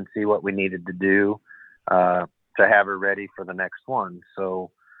up and see what we needed to do to have her ready for the next one.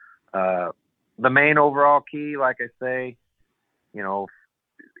 So the main overall key, like I say, you know,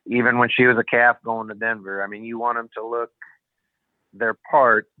 even when she was a calf going to Denver, I mean, you want them to look their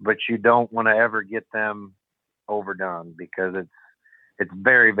part, but you don't want to ever get them overdone, because it's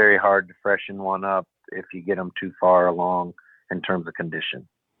very, very hard to freshen one up if you get them too far along in terms of condition.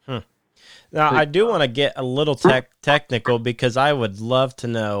 Now, I do want to get a little technical, because I would love to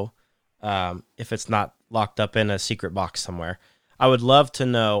know, if it's not locked up in a secret box somewhere, I would love to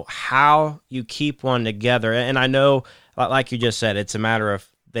know how you keep one together. And I know, like you just said, it's a matter of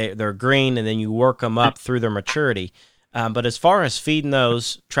they're green, and then you work them up through their maturity. But as far as feeding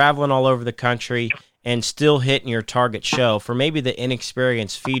those, traveling all over the country, and still hitting your target show, for maybe the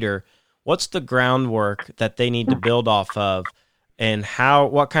inexperienced feeder, what's the groundwork that they need to build off of, and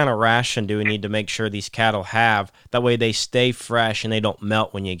what kind of ration do we need to make sure these cattle have? That way they stay fresh and they don't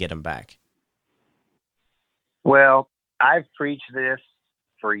melt when you get them back. Well, I've preached this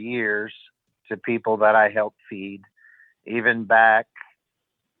for years to people that I help feed, even back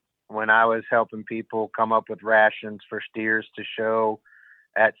when I was helping people come up with rations for steers to show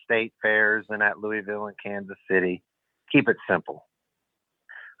at state fairs and at Louisville and Kansas City. Keep it simple.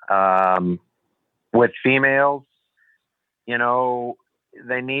 With females, you know,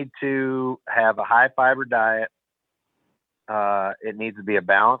 they need to have a high fiber diet. It needs to be a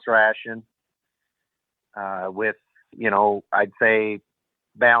balanced ration with, you know, I'd say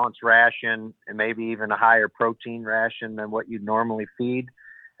balanced ration and maybe even a higher protein ration than what you'd normally feed.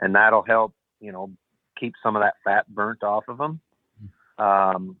 And that'll help, keep some of that fat burnt off of them.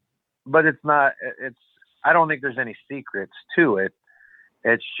 But I don't think there's any secrets to it.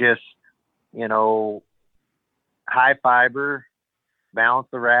 It's just, high fiber, balance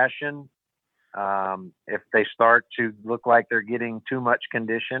the ration. If they start to look like they're getting too much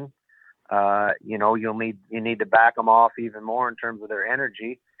condition, you need to back them off even more in terms of their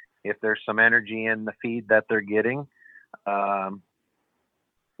energy. If there's some energy in the feed that they're getting,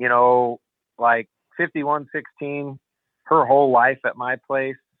 like 5116, her whole life at my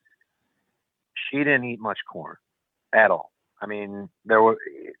place, she didn't eat much corn at all. I mean, there was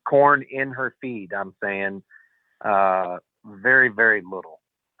corn in her feed. I'm saying, very, very little,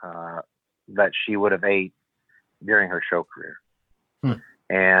 that she would have ate during her show career.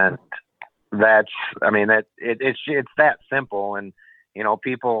 And it's that simple. And,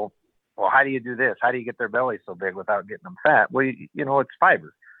 people, well, how do you do this? How do you get their belly so big without getting them fat? Well, it's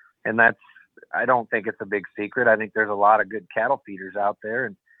fiber. And I don't think it's a big secret. I think there's a lot of good cattle feeders out there,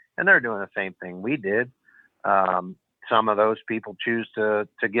 and they're doing the same thing we did. Some of those people choose to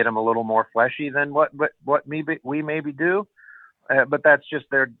get them a little more fleshy than what we maybe do. But that's just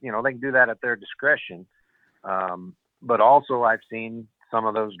they can do that at their discretion. But also I've seen some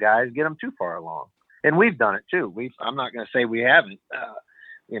of those guys get them too far along, and we've done it too. I'm not going to say we haven't.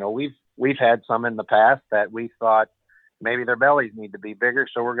 We've had some in the past that we thought maybe their bellies need to be bigger,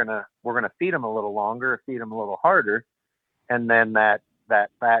 so we're gonna feed them a little longer, feed them a little harder, and then that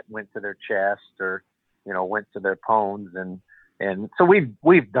fat went to their chest or went to their pones, and so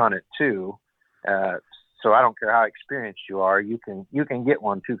we've done it too. So I don't care how experienced you are, you can get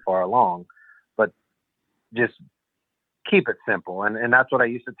one too far along, but just keep it simple. And that's what I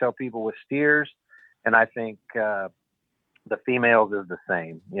used to tell people with steers. And I think, the females is the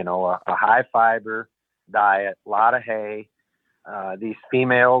same, a high fiber diet, a lot of hay. These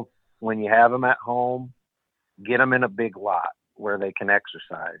females, when you have them at home, get them in a big lot where they can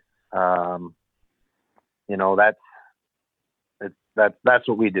exercise. That's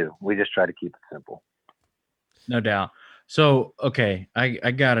what we do. We just try to keep it simple. No doubt. So, okay,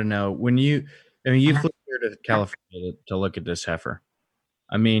 I gotta know, you flew here to California to look at this heifer.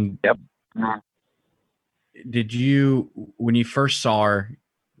 I mean, yep. Did you, when you first saw her,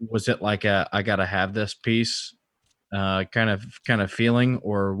 was it like I gotta have this piece kind of feeling,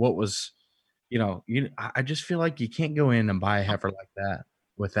 or what was, I just feel like you can't go in and buy a heifer like that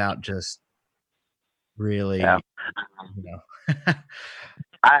without just really,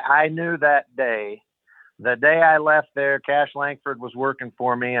 I knew that day. The day I left there, Cash Langford was working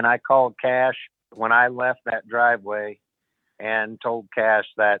for me, and I called Cash when I left that driveway and told Cash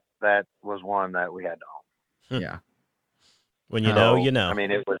that was one that we had to own. Yeah. When you know, you know. I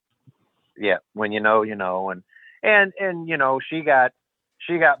mean, it was, when you know, and she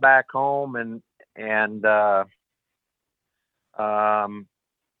got back home and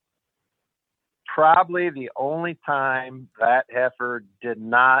probably the only time that heifer did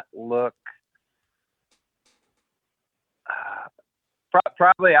not look,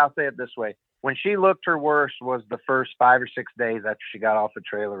 probably I'll say it this way. When she looked her worst was the first 5 or 6 days after she got off the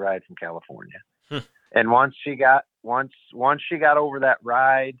trailer ride from California. And once she got over that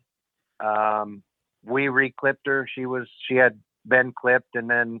ride, we re-clipped her. She had been clipped, and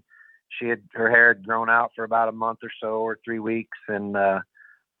then her hair had grown out for about a month or so, or 3 weeks. And,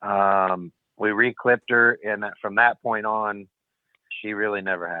 we re-clipped her. And from that point on, she really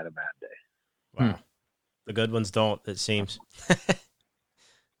never had a bad day. Wow. The good ones don't, it seems.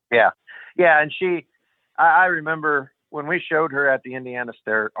 Yeah. And I remember when we showed her at the Indiana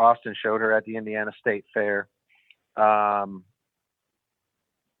State, Austin showed her at the Indiana State Fair. Chan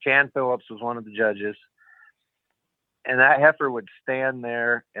Phillips was one of the judges, and that heifer would stand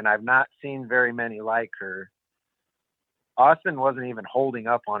there, and I've not seen very many like her. Austin wasn't even holding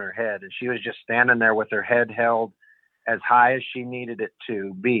up on her head, and she was just standing there with her head held as high as she needed it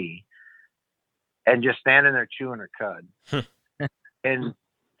to be, and just standing there chewing her cud. And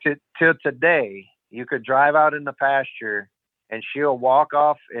till today, you could drive out in the pasture and she'll walk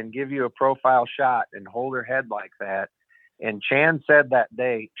off and give you a profile shot and hold her head like that. And Chan said that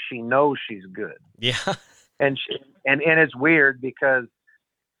day, she knows she's good. Yeah. And it's weird because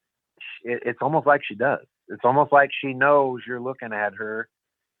it's almost like she does. It's almost like she knows you're looking at her,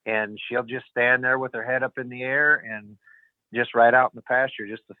 and she'll just stand there with her head up in the air and just right out in the pasture,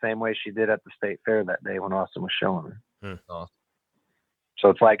 just the same way she did at the state fair that day when Austin was showing her. Awesome. So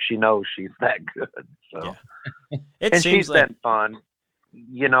it's like she knows she's that good. So, yeah. And she's been fun.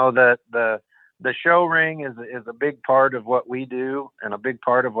 The the show ring is a big part of what we do and a big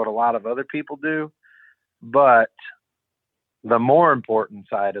part of what a lot of other people do. But the more important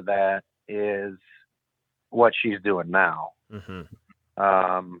side of that is what she's doing now.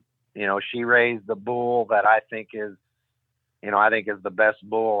 Mm-hmm. She raised the bull that I think is the best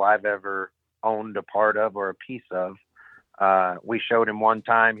bull I've ever owned a part of or a piece of. We showed him one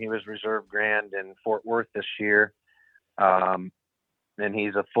time. He was Reserve Grand in Fort Worth this year. And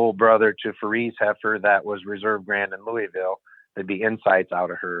he's a full brother to Faree's heifer that was Reserve Grand in Louisville. There'd be insights out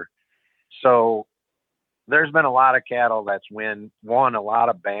of her. So there's been a lot of cattle that's won a lot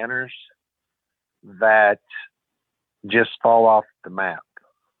of banners that just fall off the map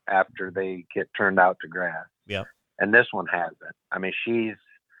after they get turned out to grass. Yep. And this one hasn't. I mean, she's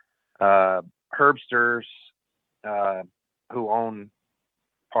Herbsters, who own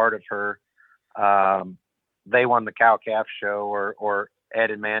part of her. They won the cow calf show, or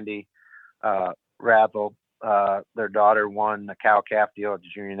Ed and Mandy Rathel, their daughter, won the cow calf deal at the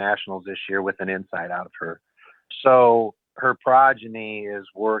Junior Nationals this year with an insight out of her. So her progeny is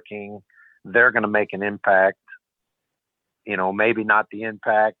working. They're going to make an impact. Maybe not the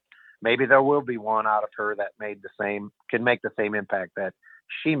impact. Maybe there will be one out of her that can make the same impact that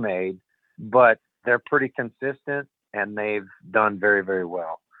she made, but they're pretty consistent and they've done very, very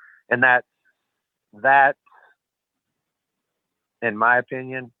well. And that, in my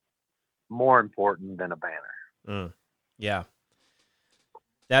opinion, more important than a banner. Yeah.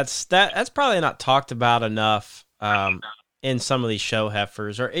 That's probably not talked about enough in some of these show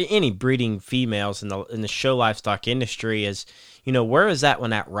heifers or any breeding females in the show livestock industry. Is where is that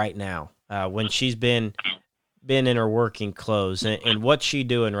one at right now? When she's been in her working clothes and what's she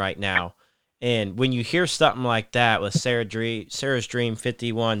doing right now? And when you hear something like that with Sarah's Dream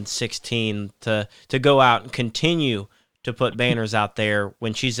 5116 to go out and continue to put banners out there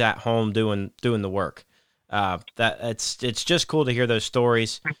when she's at home doing the work, it's just cool to hear those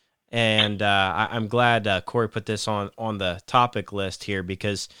stories. And I'm glad Corey put this on the topic list here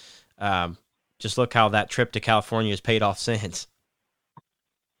because just look how that trip to California has paid off since.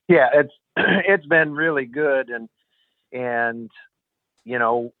 Yeah, it's been really good, and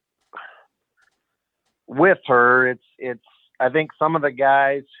with her, it's I think some of the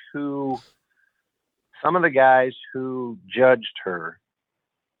guys who judged her,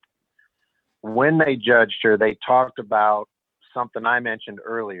 when they judged her, they talked about something I mentioned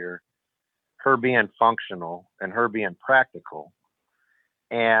earlier, her being functional and her being practical.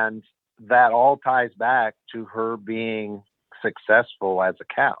 And that all ties back to her being successful as a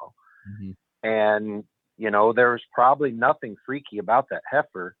cow. Mm-hmm. And, there's probably nothing freaky about that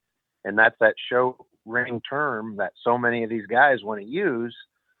heifer. And that's that show ring term that so many of these guys want to use.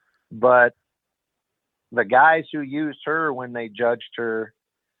 But the guys who used her when they judged her,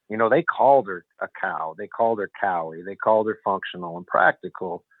 they called her a cow. They called her cowy. They called her functional and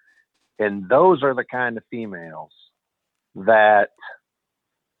practical. And those are the kind of females that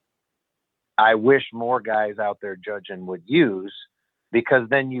I wish more guys out there judging would use, because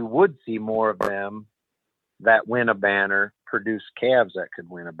then you would see more of them that win a banner, produce calves that could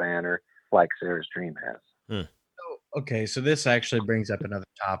win a banner like Sarah's Dream has. Okay, so this actually brings up another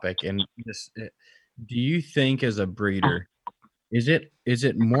topic. And do you think as a breeder, is it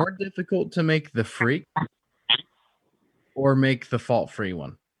more difficult to make the freak or make the fault-free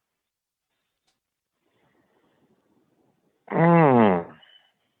one?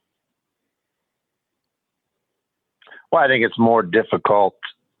 Well, I think it's more difficult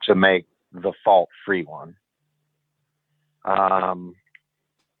to make the fault-free one.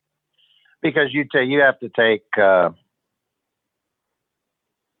 Because you have to take,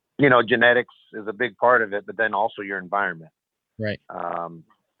 genetics is a big part of it, but then also your environment. Right.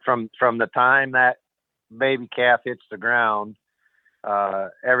 From the time that baby calf hits the ground,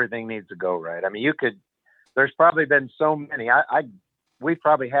 everything needs to go right. I mean, there's probably been so many, we've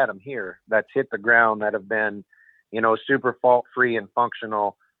probably had them here that's hit the ground that have been, super fault free and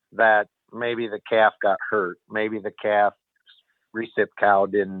functional, that maybe the calf got hurt. Maybe the calf recip cow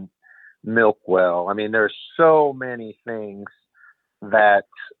didn't milk well. I mean, there's so many things that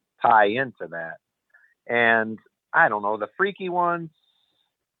tie into that. And I don't know, the freaky ones,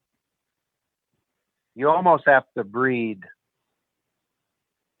 you almost have to breed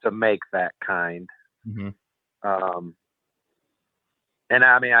to make that kind. Mm-hmm. And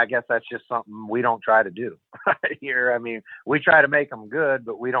I mean, I guess that's just something we don't try to do here. I mean, we try to make them good,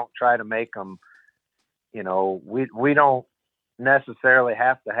 but we don't try to make them, we don't necessarily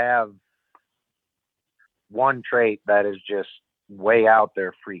have to have one trait that is just way out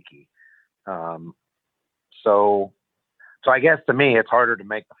there freaky. So So I guess to me, it's harder to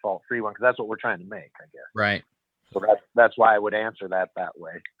make the fault-free one because that's what we're trying to make, I guess. Right. So that's why I would answer that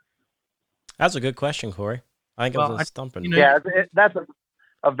way. That's a good question, Corey. I think it was a stumping. Yeah, that's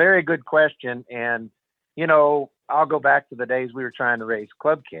a very good question. And, I'll go back to the days we were trying to raise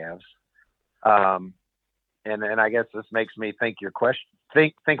club calves. And I guess this makes me think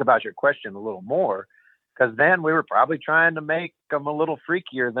about your question a little more, because then we were probably trying to make them a little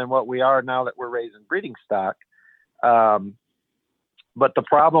freakier than what we are now that we're raising breeding stock. But the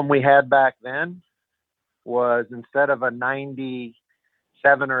problem we had back then was instead of a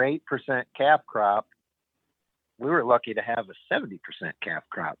 97 or 8% calf crop, we were lucky to have a 70% calf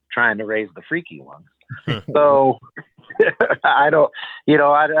crop trying to raise the freaky ones. So that's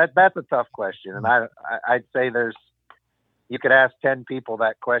a tough question. And I'd say you could ask 10 people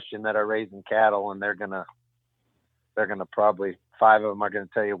that question that are raising cattle, and they're going to probably 5 of them are going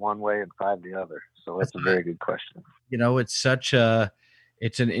to tell you one way and 5 the other. So it's a very good question.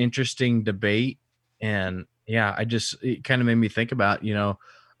 It's an interesting debate. And yeah, it kind of made me think about,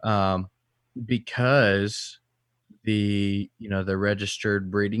 because the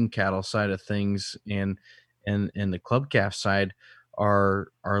registered breeding cattle side of things and the club calf side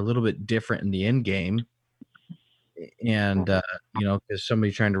are a little bit different in the end game. And, because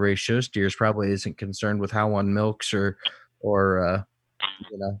somebody trying to raise show steers probably isn't concerned with how one milks or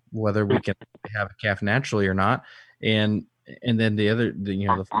whether we can have a calf naturally or not. And then the flip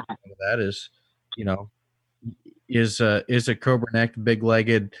side of that is, is a Cobra necked, big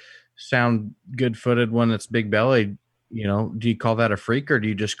legged, sound good footed one that's big bellied, do you call that a freak or do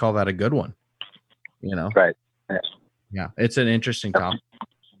you just call that a good one? Right. Yeah. It's an interesting topic.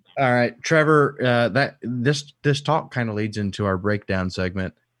 All right, Trevor, this talk kind of leads into our breakdown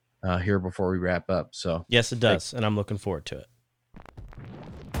segment here before we wrap up. So yes, it does. And I'm looking forward to it.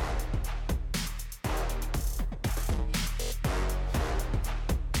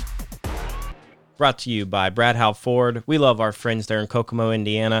 Brought to you by Brad Howe Ford. We love our friends there in Kokomo,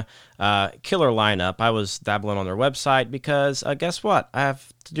 Indiana. Killer lineup. I was dabbling on their website because guess what? I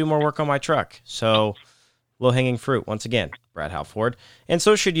have to do more work on my truck. So low-hanging fruit, once again, Brad Howe Ford. And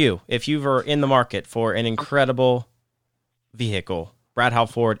so should you. If you are in the market for an incredible vehicle, Brad Howe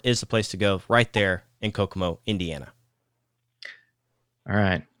Ford is the place to go right there in Kokomo, Indiana. All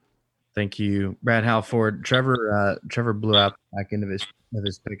right. Thank you, Brad Howe Ford. Trevor blew out back into his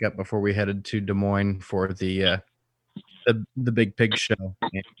pickup before we headed to Des Moines for the Big Pig show,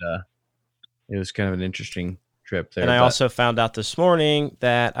 and it was kind of an interesting trip there. And I also found out this morning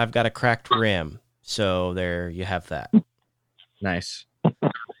that I've got a cracked rim, so there you have that. Nice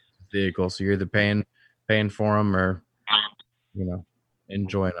vehicle. So you're either paying for them or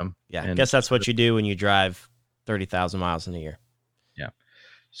enjoying them. Yeah, I guess that's what you do when you drive 30,000 miles in a year. Yeah.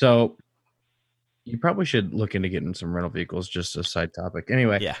 So you probably should look into getting some rental vehicles, just a side topic.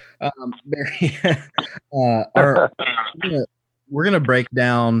 Anyway, yeah. Barry, we're gonna break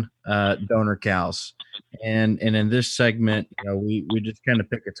down donor cows, and in this segment, we just kind of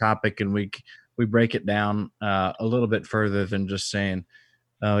pick a topic and we break it down a little bit further than just saying,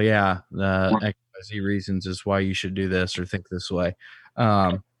 oh yeah, the XYZ reasons is why you should do this or think this way.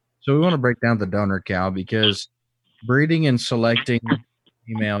 So we want to break down the donor cow because breeding and selecting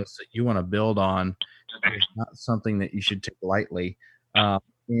females that you want to build on is not something that you should take lightly.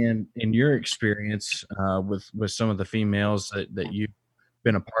 And in your experience with some of the females that you've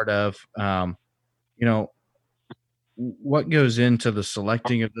been a part of, what goes into the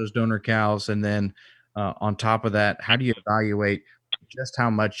selecting of those donor cows, and then on top of that, how do you evaluate just how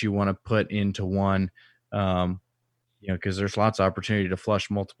much you want to put into one? Because there's lots of opportunity to flush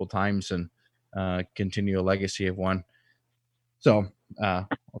multiple times and continue a legacy of one. So I'm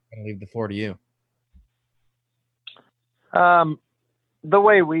going to leave the floor to you. The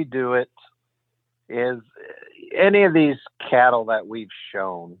way we do it is any of these cattle that we've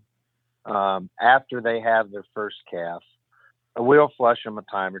shown, after they have their first calf, we'll flush them a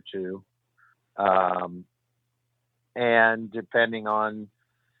time or two. And depending on,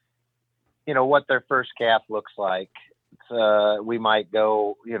 what their first calf looks like, we might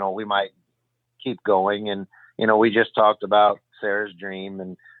go, we might keep going. And, we just talked about Sarah's Dream,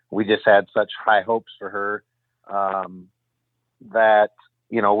 and we just had such high hopes for her, that,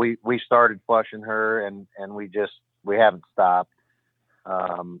 we started flushing her and we haven't stopped.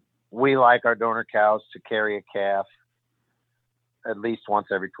 We like our donor cows to carry a calf at least once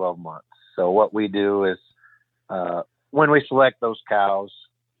every 12 months. So what we do is, when we select those cows,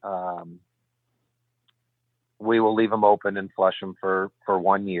 we will leave them open and flush them for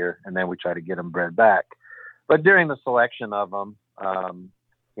 1 year, and then we try to get them bred back. But during the selection of them,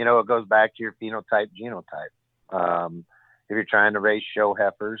 it goes back to your phenotype, genotype. you're trying to raise show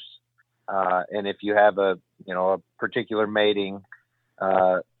heifers, and if you have a particular mating,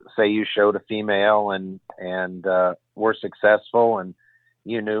 say you showed a female and were successful, and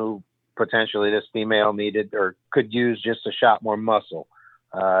you knew potentially this female needed or could use just a shot more muscle,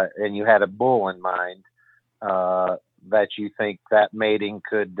 and you had a bull in mind, that you think that mating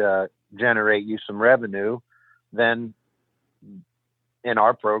could generate you some revenue, then in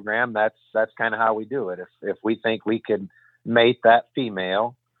our program, that's kind of how we do it. If we think we could mate that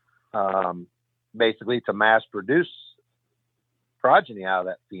female, basically to mass produce progeny out of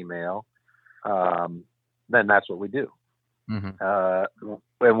that female, then that's what we do. Mm-hmm.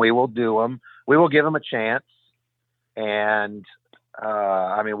 And we will do them. We will give them a chance. And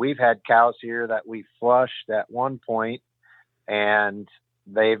I mean, we've had cows here that we flushed at one point, and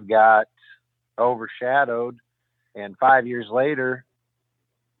they've got overshadowed, and 5 years later,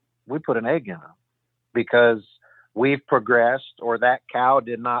 we put an egg in them because we've progressed, or that cow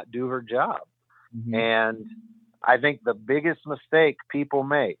did not do her job. Mm-hmm. And I think the biggest mistake people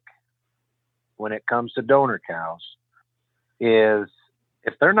make when it comes to donor cows is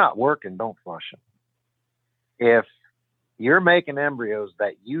if they're not working, don't flush them. If you're making embryos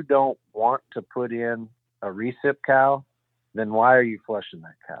that you don't want to put in a recip cow, then why are you flushing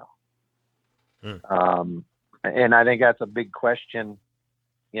that cow? And I think that's a big question,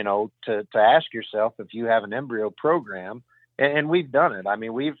 to ask yourself if you have an embryo program, and we've done it. I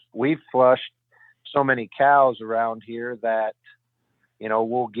mean, we've flushed so many cows around here that,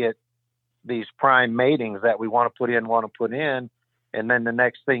 we'll get these prime matings that we want to put in. And then the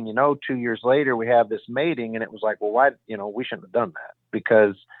next thing, 2 years later, we have this mating, and it was like, well, why, we shouldn't have done that,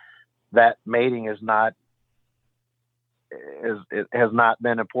 because that mating it has not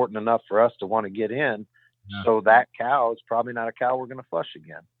been important enough for us to want to get in. Yeah. So that cow is probably not a cow we're going to flush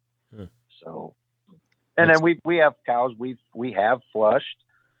again. So, and then we have cows we have flushed,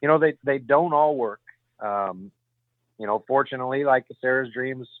 they don't all work. Fortunately, like the Sarah's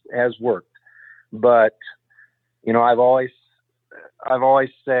Dreams has worked, but, I've always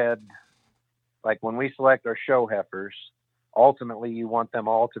said, like, when we select our show heifers, ultimately you want them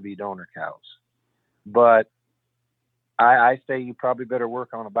all to be donor cows, but I say you probably better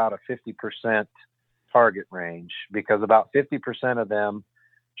work on about a 50% target range, because about 50% of them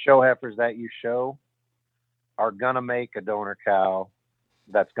show heifers that you show are going to make a donor cow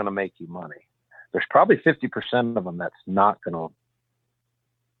that's going to make you money. There's probably 50% of them that's not going to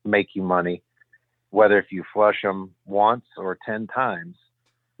make you money, whether if you flush them once or 10 times.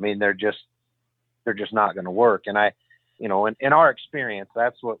 I mean, they're just not going to work. And in our experience,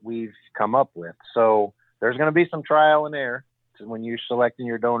 that's what we've come up with. So there's going to be some trial and error when you're selecting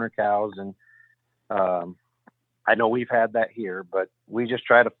your donor cows. And I know we've had that here, but we just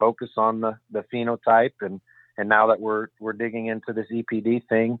try to focus on the phenotype. And now that we're digging into this EPD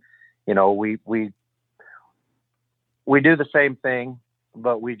thing, we do the same thing,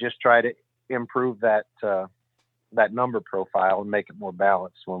 but we just try to improve that number profile and make it more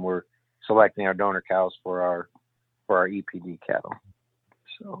balanced when we're selecting our donor cows for our EPD cattle.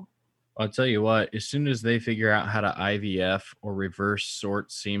 So I'll tell you what, as soon as they figure out how to IVF or reverse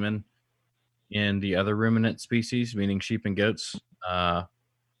sort semen in the other ruminant species, meaning sheep and goats, I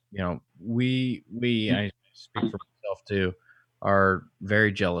speak for myself too, are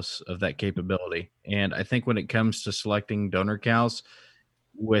very jealous of that capability. And I think when it comes to selecting donor cows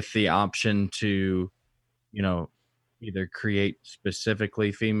with the option to, either create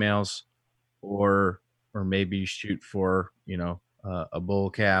specifically females or maybe shoot for, a bull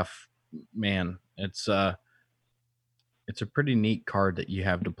calf, man, it's a pretty neat card that you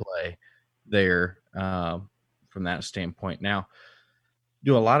have to play there from that standpoint. Now,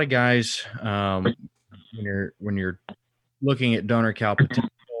 do a lot of guys when you're looking at donor cow potential,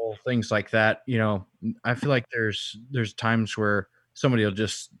 things like that, I feel like there's times where somebody will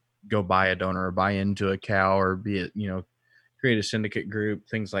just go buy a donor or buy into a cow or create a syndicate group,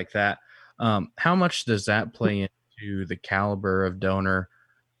 things like that. How much does that play into the caliber of donor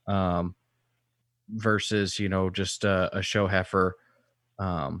versus, just a show heifer,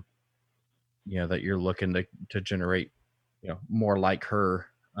 that you're looking to generate, more like her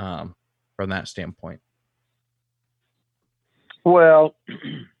from that standpoint? Well,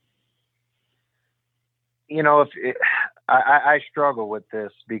 I struggle with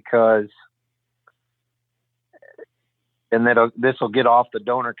this because, and this will get off the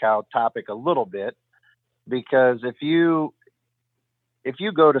donor cow topic a little bit, because if you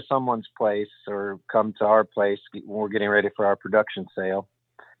go to someone's place or come to our place when we're getting ready for our production sale,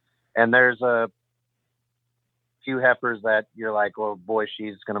 and there's a few heifers that you're like, oh boy,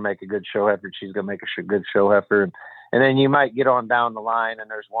 she's going to make a good show heifer, she's going to make a good show heifer, And then you might get on down the line and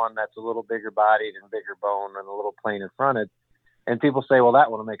there's one that's a little bigger bodied and bigger bone and a little plainer fronted. And people say, well,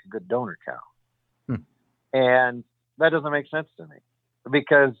 that one will make a good donor cow. And that doesn't make sense to me,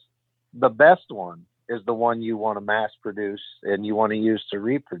 because the best one is the one you want to mass produce and you want to use to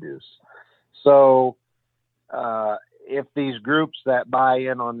reproduce. So if these groups that buy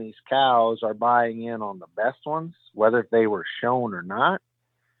in on these cows are buying in on the best ones, whether they were shown or not,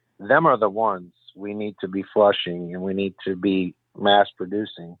 them are the ones we need to be flushing and we need to be mass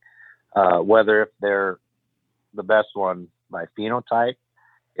producing, whether if they're the best one by phenotype,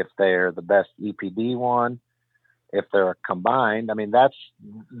 if they're the best EPD one, if they're combined. I mean,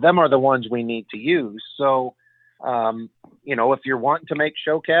 them are the ones we need to use. So, if you're wanting to make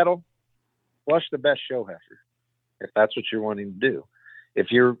show cattle, flush the best show heifer, if that's what you're wanting to do.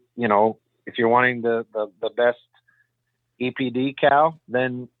 If you're wanting the best EPD cow,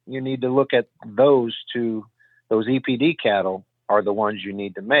 then you need to look at those two. Those EPD cattle are the ones you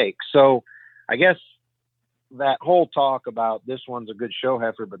need to make. So I guess that whole talk about this one's a good show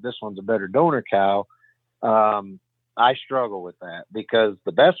heifer, but this one's a better donor cow, I struggle with that, because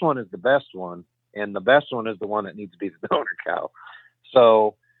the best one is the best one, and the best one is the one that needs to be the donor cow.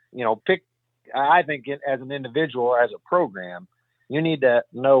 So, I think as an individual or as a program, you need to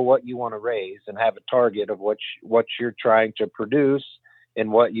know what you want to raise and have a target of what you're trying to produce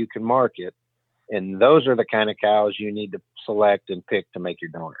and what you can market. And those are the kind of cows you need to select and pick to make your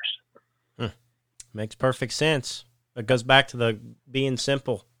donors. Makes perfect sense. It goes back to the being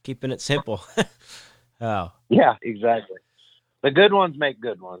simple, keeping it simple. Oh, yeah, exactly. The good ones make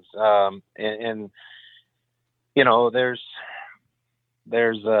good ones.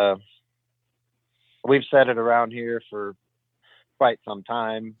 We've said it around here for quite some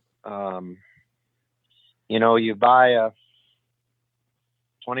time. You buy a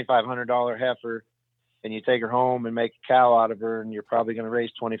 $2,500 heifer and you take her home and make a cow out of her, and you're probably going to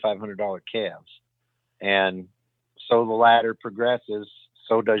raise $2,500 calves. And so the ladder progresses,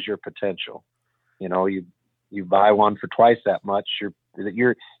 so does your potential. You buy one for twice that much,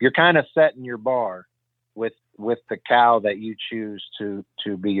 you're kind of setting your bar with the cow that you choose to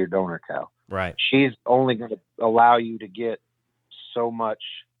be your donor cow. Right. She's only going to allow you to get so much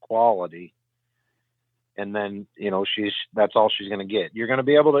quality, and then that's all she's going to get. You're going to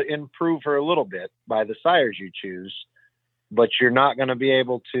be able to improve her a little bit by the sires you choose, but you're not going to be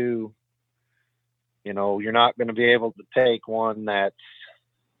able to take one that's,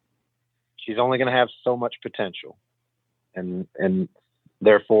 she's only going to have so much potential, and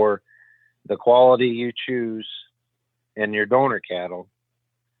therefore the quality you choose in your donor cattle,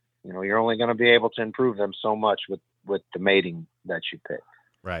 you're only going to be able to improve them so much with the mating that you pick.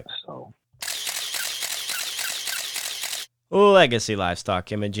 Right. So Legacy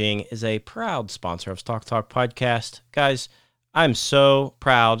Livestock Imaging is a proud sponsor of Stock Talk Podcast. Guys, I'm so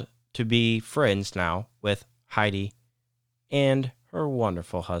proud to be friends now with Heidi and her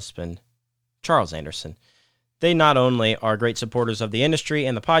wonderful husband, Charles Anderson. They not only are great supporters of the industry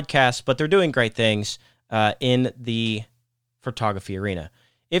and the podcast, but they're doing great things in the photography arena.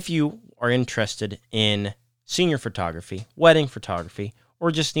 If you are interested in senior photography, wedding photography,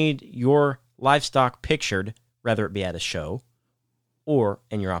 or just need your livestock pictured, whether it be at a show or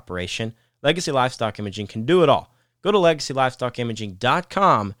in your operation, Legacy Livestock Imaging can do it all. Go to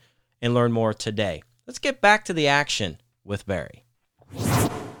legacylivestockimaging.com and learn more today. Let's get back to the action with Barry.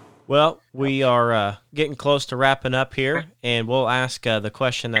 Well, we are getting close to wrapping up here, and we'll ask the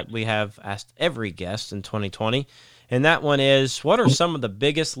question that we have asked every guest in 2020, and that one is, what are some of the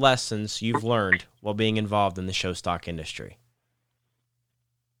biggest lessons you've learned while being involved in the show stock industry?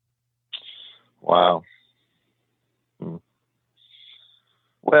 Wow.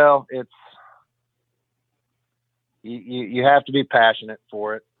 Well, it's you have to be passionate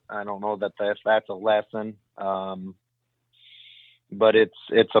for it. I don't know that's a lesson. But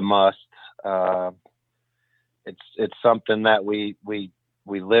it's a must. It's something that we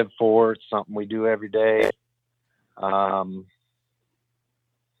live for. It's something we do every day. And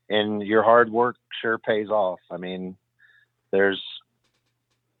your hard work sure pays off. I mean,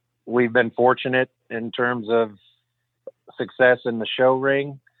 we've been fortunate in terms of success in the show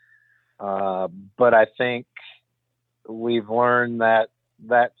ring. But I think we've learned that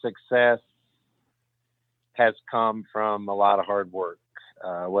success has come from a lot of hard work,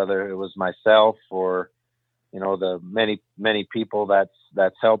 whether it was myself or, the many people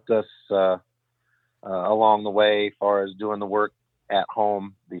that's helped us along the way, as far as doing the work at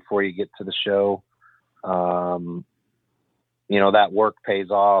home before you get to the show. That work pays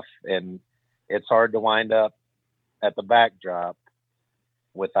off, and it's hard to wind up at the backdrop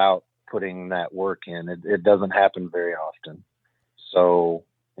without putting that work in. It doesn't happen very often. So,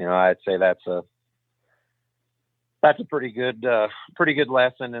 I'd say that's a pretty good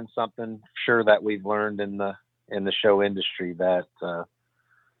lesson, and something sure that we've learned in the show industry, that,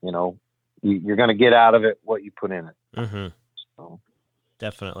 you're going to get out of it what you put in it. Mm-hmm. So,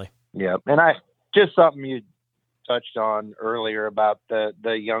 definitely. Yeah. And just something you touched on earlier about the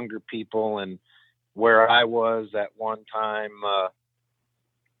younger people, and where I was at one time,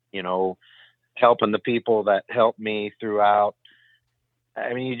 helping the people that helped me throughout.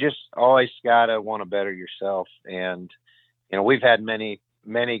 I mean, you just always gotta want to better yourself. And, we've had many,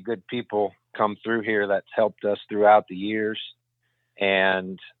 many good people come through here that's helped us throughout the years.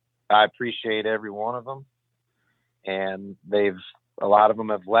 And I appreciate every one of them. And a lot of them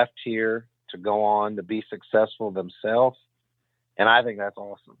have left here to go on to be successful themselves. And I think that's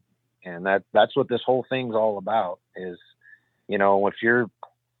awesome. And that's what this whole thing's all about is, if you're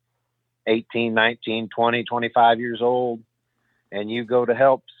 18, 19, 20, 25 years old and you go to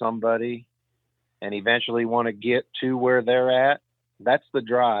help somebody and eventually want to get to where they're at, that's the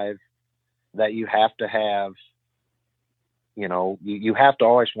drive that you have to have. You have to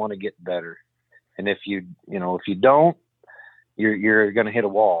always want to get better. And if you don't, you're going to hit a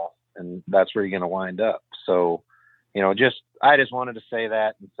wall, and that's where you're going to wind up. So, I just wanted to say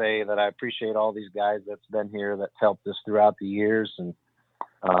that, and say that I appreciate all these guys that's been here, that's helped us throughout the years. And,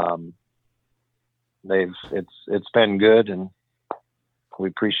 it's been good, and we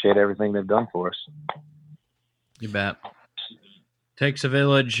appreciate everything they've done for us. You bet. Takes a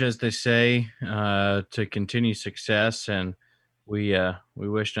village, as they say, to continue success, and we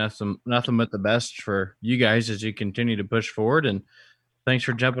wish nothing but the best for you guys as you continue to push forward. And thanks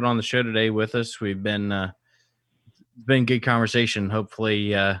for jumping on the show today with us. We've been it's been good conversation.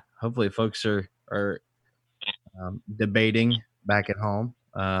 Hopefully folks are debating back at home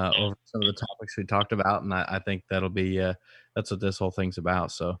over some of the topics we talked about, and I think that'll be that's what this whole thing's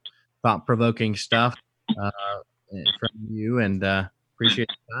about. So, thought-provoking stuff from you, and appreciate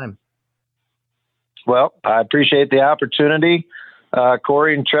the time. Well, I appreciate the opportunity.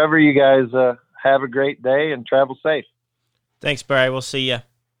 Corey and Trevor, you guys have a great day and travel safe. Thanks, Barry. We'll see you.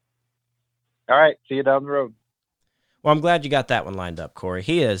 All right. See you down the road. Well, I'm glad you got that one lined up, Corey.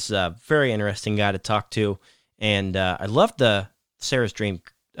 He is a very interesting guy to talk to, and I loved the Sarah's Dream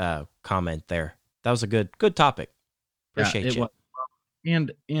comment there. That was a good topic. Appreciate you.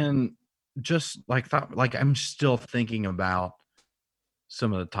 And just I'm still thinking about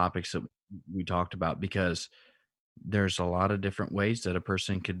some of the topics that we talked about, because there's a lot of different ways that a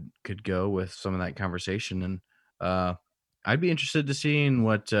person could go with some of that conversation. And I'd be interested to seeing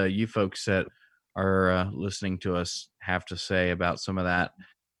what you folks that are listening to us have to say about some of that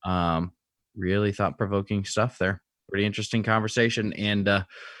really thought-provoking stuff there. Pretty interesting conversation, and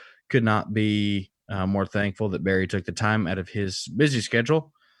could not be more thankful that Barry took the time out of his busy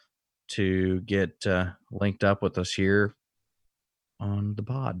schedule to get linked up with us here on the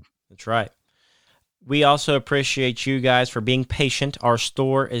pod. That's right. We also appreciate you guys for being patient. Our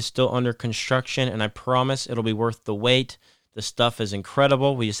store is still under construction, and I promise it'll be worth the wait. The stuff is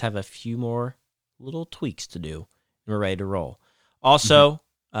incredible. We just have a few more little tweaks to do, and we're ready to roll. Also,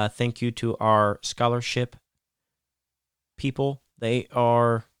 thank you to our scholarship people. They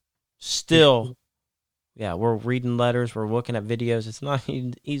are still, we're reading letters, we're looking at videos. It's not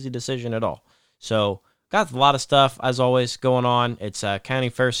an easy decision at all. So, got a lot of stuff, as always, going on. It's county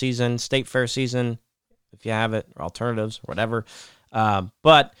fair season, state fair season, if you have it, or alternatives, or whatever.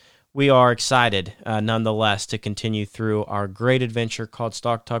 But we are excited, nonetheless, to continue through our great adventure called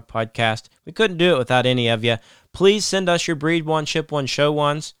Stock Talk Podcast. We couldn't do it without any of you. Please send us your Breed One, Ship One, Show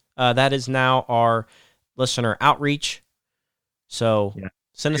Ones. That is now our listener outreach. So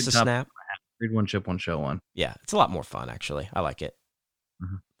send us a snap. Breed One, Ship One, Show One. Yeah, it's a lot more fun, actually. I like it. A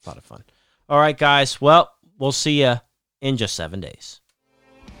lot of fun. All right, guys. Well, we'll see you in just 7 days.